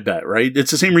 I bet, right? It's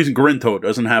the same reason Grinto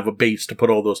doesn't have a base to put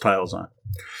all those tiles on.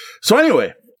 So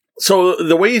anyway, so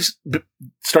the way you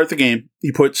start the game,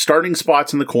 you put starting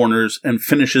spots in the corners and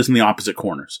finishes in the opposite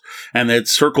corners. And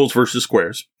it's circles versus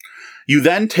squares. You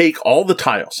then take all the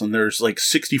tiles, and there's like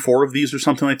 64 of these or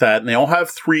something like that, and they all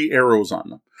have 3 arrows on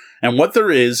them. And what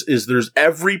there is there's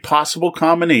every possible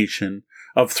combination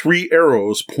of 3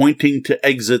 arrows pointing to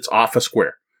exits off a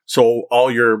square. So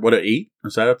all your, 8?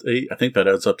 Is that up to 8? I think that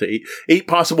adds up to 8. 8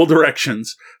 possible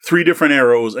directions, 3 different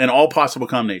arrows, and all possible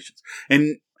combinations.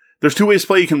 And there's 2 ways to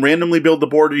play. You can randomly build the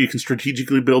board, or you can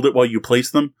strategically build it while you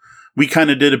place them. We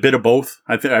kind of did a bit of both.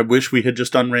 I wish we had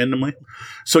just done randomly.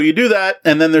 So you do that,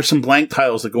 and then there's some blank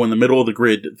tiles that go in the middle of the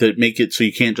grid that make it so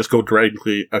you can't just go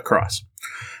directly across.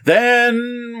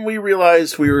 Then we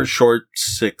realized we were short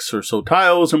 6 or so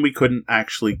tiles, and we couldn't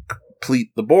actually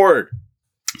complete the board.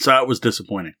 So that was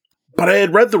disappointing. But I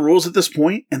had read the rules at this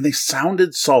point, and they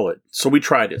sounded solid. So we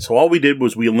tried it. So all we did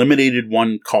was we eliminated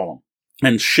 1 column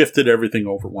and shifted everything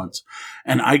over once.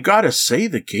 And I gotta say,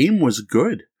 the game was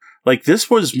good. Like, this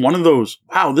was one of those,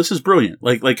 wow, this is brilliant.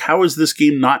 Like, how is this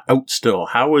game not out still?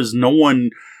 How is no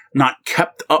one not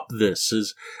kept up this?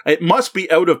 It must be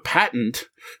out of patent,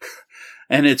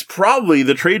 and it's probably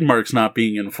the trademarks not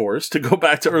being enforced, to go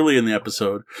back to early in the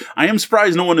episode. I am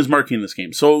surprised no one is marking this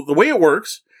game. So the way it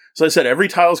works, as I said, every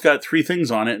tile's got 3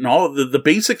 things on it, and all of the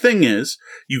basic thing is,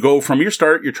 you go from your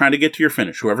start, you're trying to get to your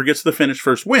finish. Whoever gets to the finish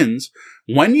first wins.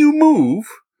 When you move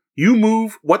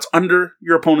what's under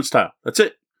your opponent's tile. That's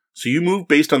it. So you move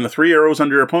based on the 3 arrows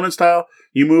under your opponent's tile.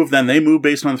 You move, then they move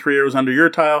based on the 3 arrows under your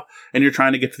tile, and you're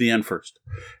trying to get to the end first.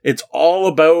 It's all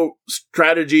about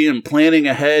strategy and planning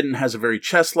ahead, and has a very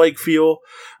chess-like feel.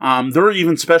 There are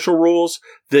even special rules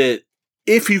that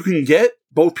if you can get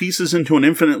both pieces into an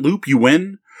infinite loop, you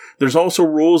win. There's also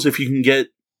rules if you can get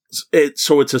it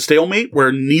so it's a stalemate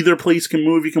where neither place can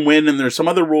move, you can win. And there's some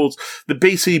other rules that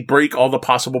basically break all the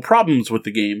possible problems with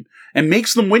the game and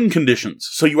makes them win conditions.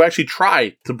 So you actually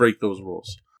try to break those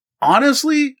rules.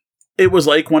 Honestly, it was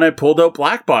like when I pulled out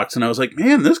Black Box and I was like,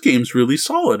 man, this game's really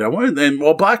solid.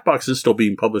 Black Box is still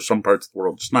being published some parts of the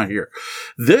world, just not here.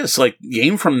 This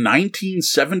game from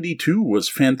 1972 was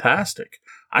fantastic.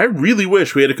 I really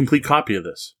wish we had a complete copy of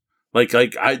this.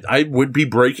 I would be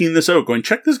breaking this out, going,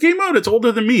 check this game out. It's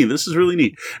older than me. This is really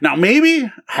neat. Now, maybe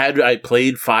had I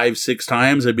played 5-6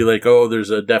 times, I'd be like, oh, there's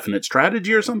a definite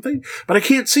strategy or something, but I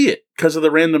can't see it because of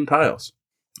the random tiles.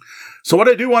 So what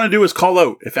I do want to do is call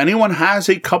out, if anyone has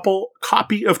a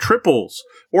copy of triples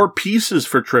or pieces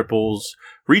for triples,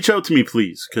 reach out to me,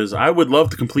 please, because I would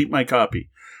love to complete my copy.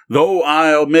 Though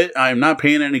I'll admit I'm not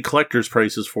paying any collector's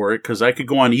prices for it, because I could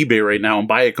go on eBay right now and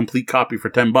buy a complete copy for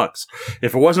 $10.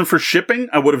 If it wasn't for shipping,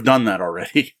 I would have done that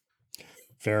already.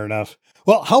 Fair enough.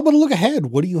 Well, how about a look ahead?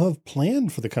 What do you have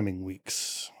planned for the coming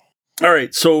weeks? All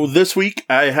right, so this week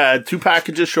I had 2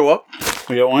 packages show up.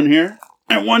 We got one here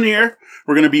and one here.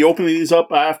 We're going to be opening these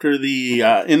up after in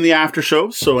the after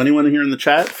show. So anyone here in the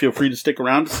chat, feel free to stick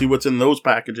around to see what's in those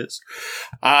packages.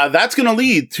 That's going to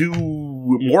lead to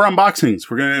more unboxings.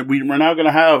 We're now going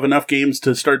to have enough games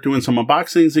to start doing some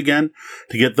unboxings again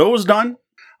to get those done.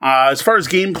 As far as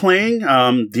game playing,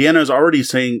 Deanna is already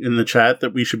saying in the chat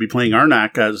that we should be playing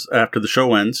Arnak after the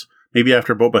show ends. Maybe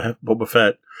after Boba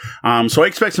Fett. So I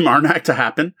expect some Arnak to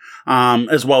happen,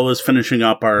 as well as finishing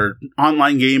up our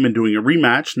online game and doing a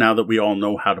rematch now that we all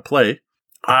know how to play.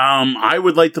 I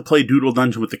would like to play Doodle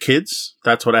Dungeon with the kids.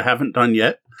 That's what I haven't done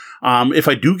yet. If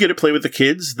I do get to play with the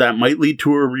kids, that might lead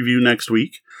to a review next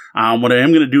week. What I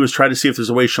am going to do is try to see if there's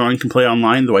a way Sean can play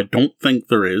online, though I don't think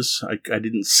there is. I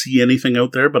didn't see anything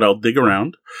out there, but I'll dig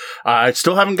around. I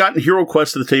still haven't gotten Hero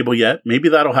Quest to the table yet. Maybe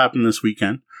that'll happen this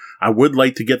weekend. I would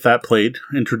like to get that played,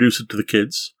 introduce it to the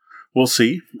kids. We'll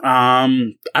see. I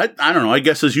don't know. I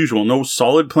guess as usual, no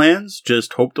solid plans.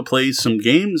 Just hope to play some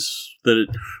games that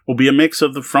it will be a mix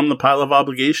of from the pile of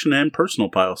obligation and personal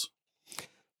piles.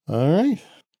 All right.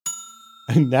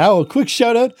 And now a quick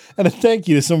shout out and a thank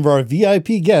you to some of our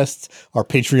VIP guests, our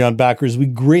Patreon backers. We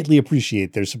greatly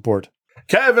appreciate their support.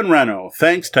 Kevin Reno,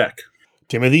 thanks, Tech.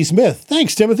 Timothy Smith,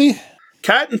 thanks, Timothy.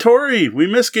 Kat and Tori, we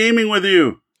miss gaming with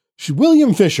you.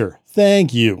 William Fisher,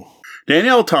 thank you.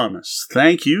 Danielle Thomas,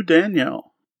 thank you,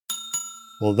 Danielle.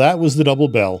 Well, that was the double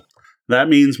bell. That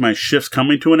means my shift's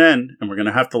coming to an end, and we're going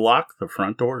to have to lock the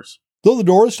front doors. Though the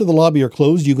doors to the lobby are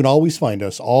closed, you can always find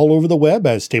us all over the web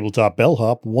as Tabletop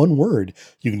Bellhop, one word.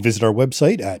 You can visit our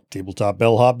website at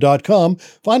tabletopbellhop.com,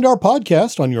 find our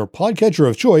podcast on your podcatcher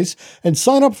of choice, and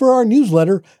sign up for our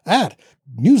newsletter at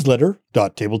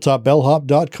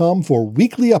newsletter.tabletopbellhop.com for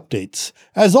weekly updates.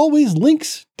 As always,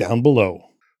 links down below.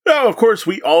 Now, of course,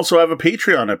 we also have a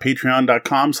Patreon at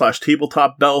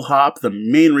patreon.com/tabletopbellhop. The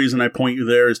main reason I point you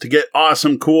there is to get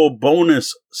awesome, cool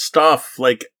bonus stuff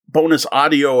like bonus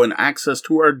audio and access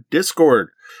to our Discord,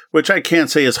 which I can't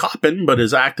say is hopping, but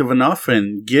is active enough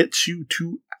and gets you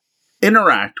to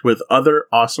interact with other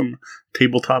awesome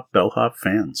Tabletop Bellhop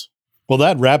fans. Well,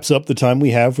 that wraps up the time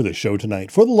we have for the show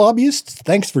tonight. For the lobbyists,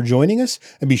 thanks for joining us,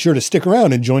 and be sure to stick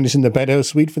around and join us in the Penthouse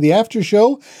Suite for the after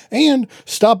show, and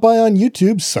stop by on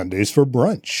YouTube Sundays for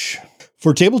brunch.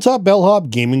 For Tabletop Bellhop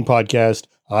Gaming Podcast,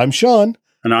 I'm Sean.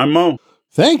 And I'm Mo.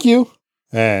 Thank you,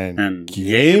 and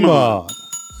game on.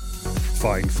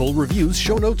 Find full reviews,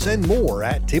 show notes, and more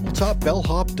at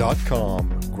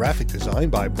tabletopbellhop.com. Graphic design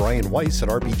by Brian Weiss at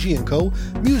RPG & Co.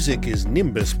 Music is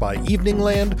Nimbus by Evening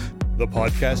Land. The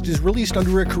podcast is released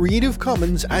under a Creative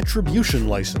Commons Attribution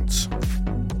license.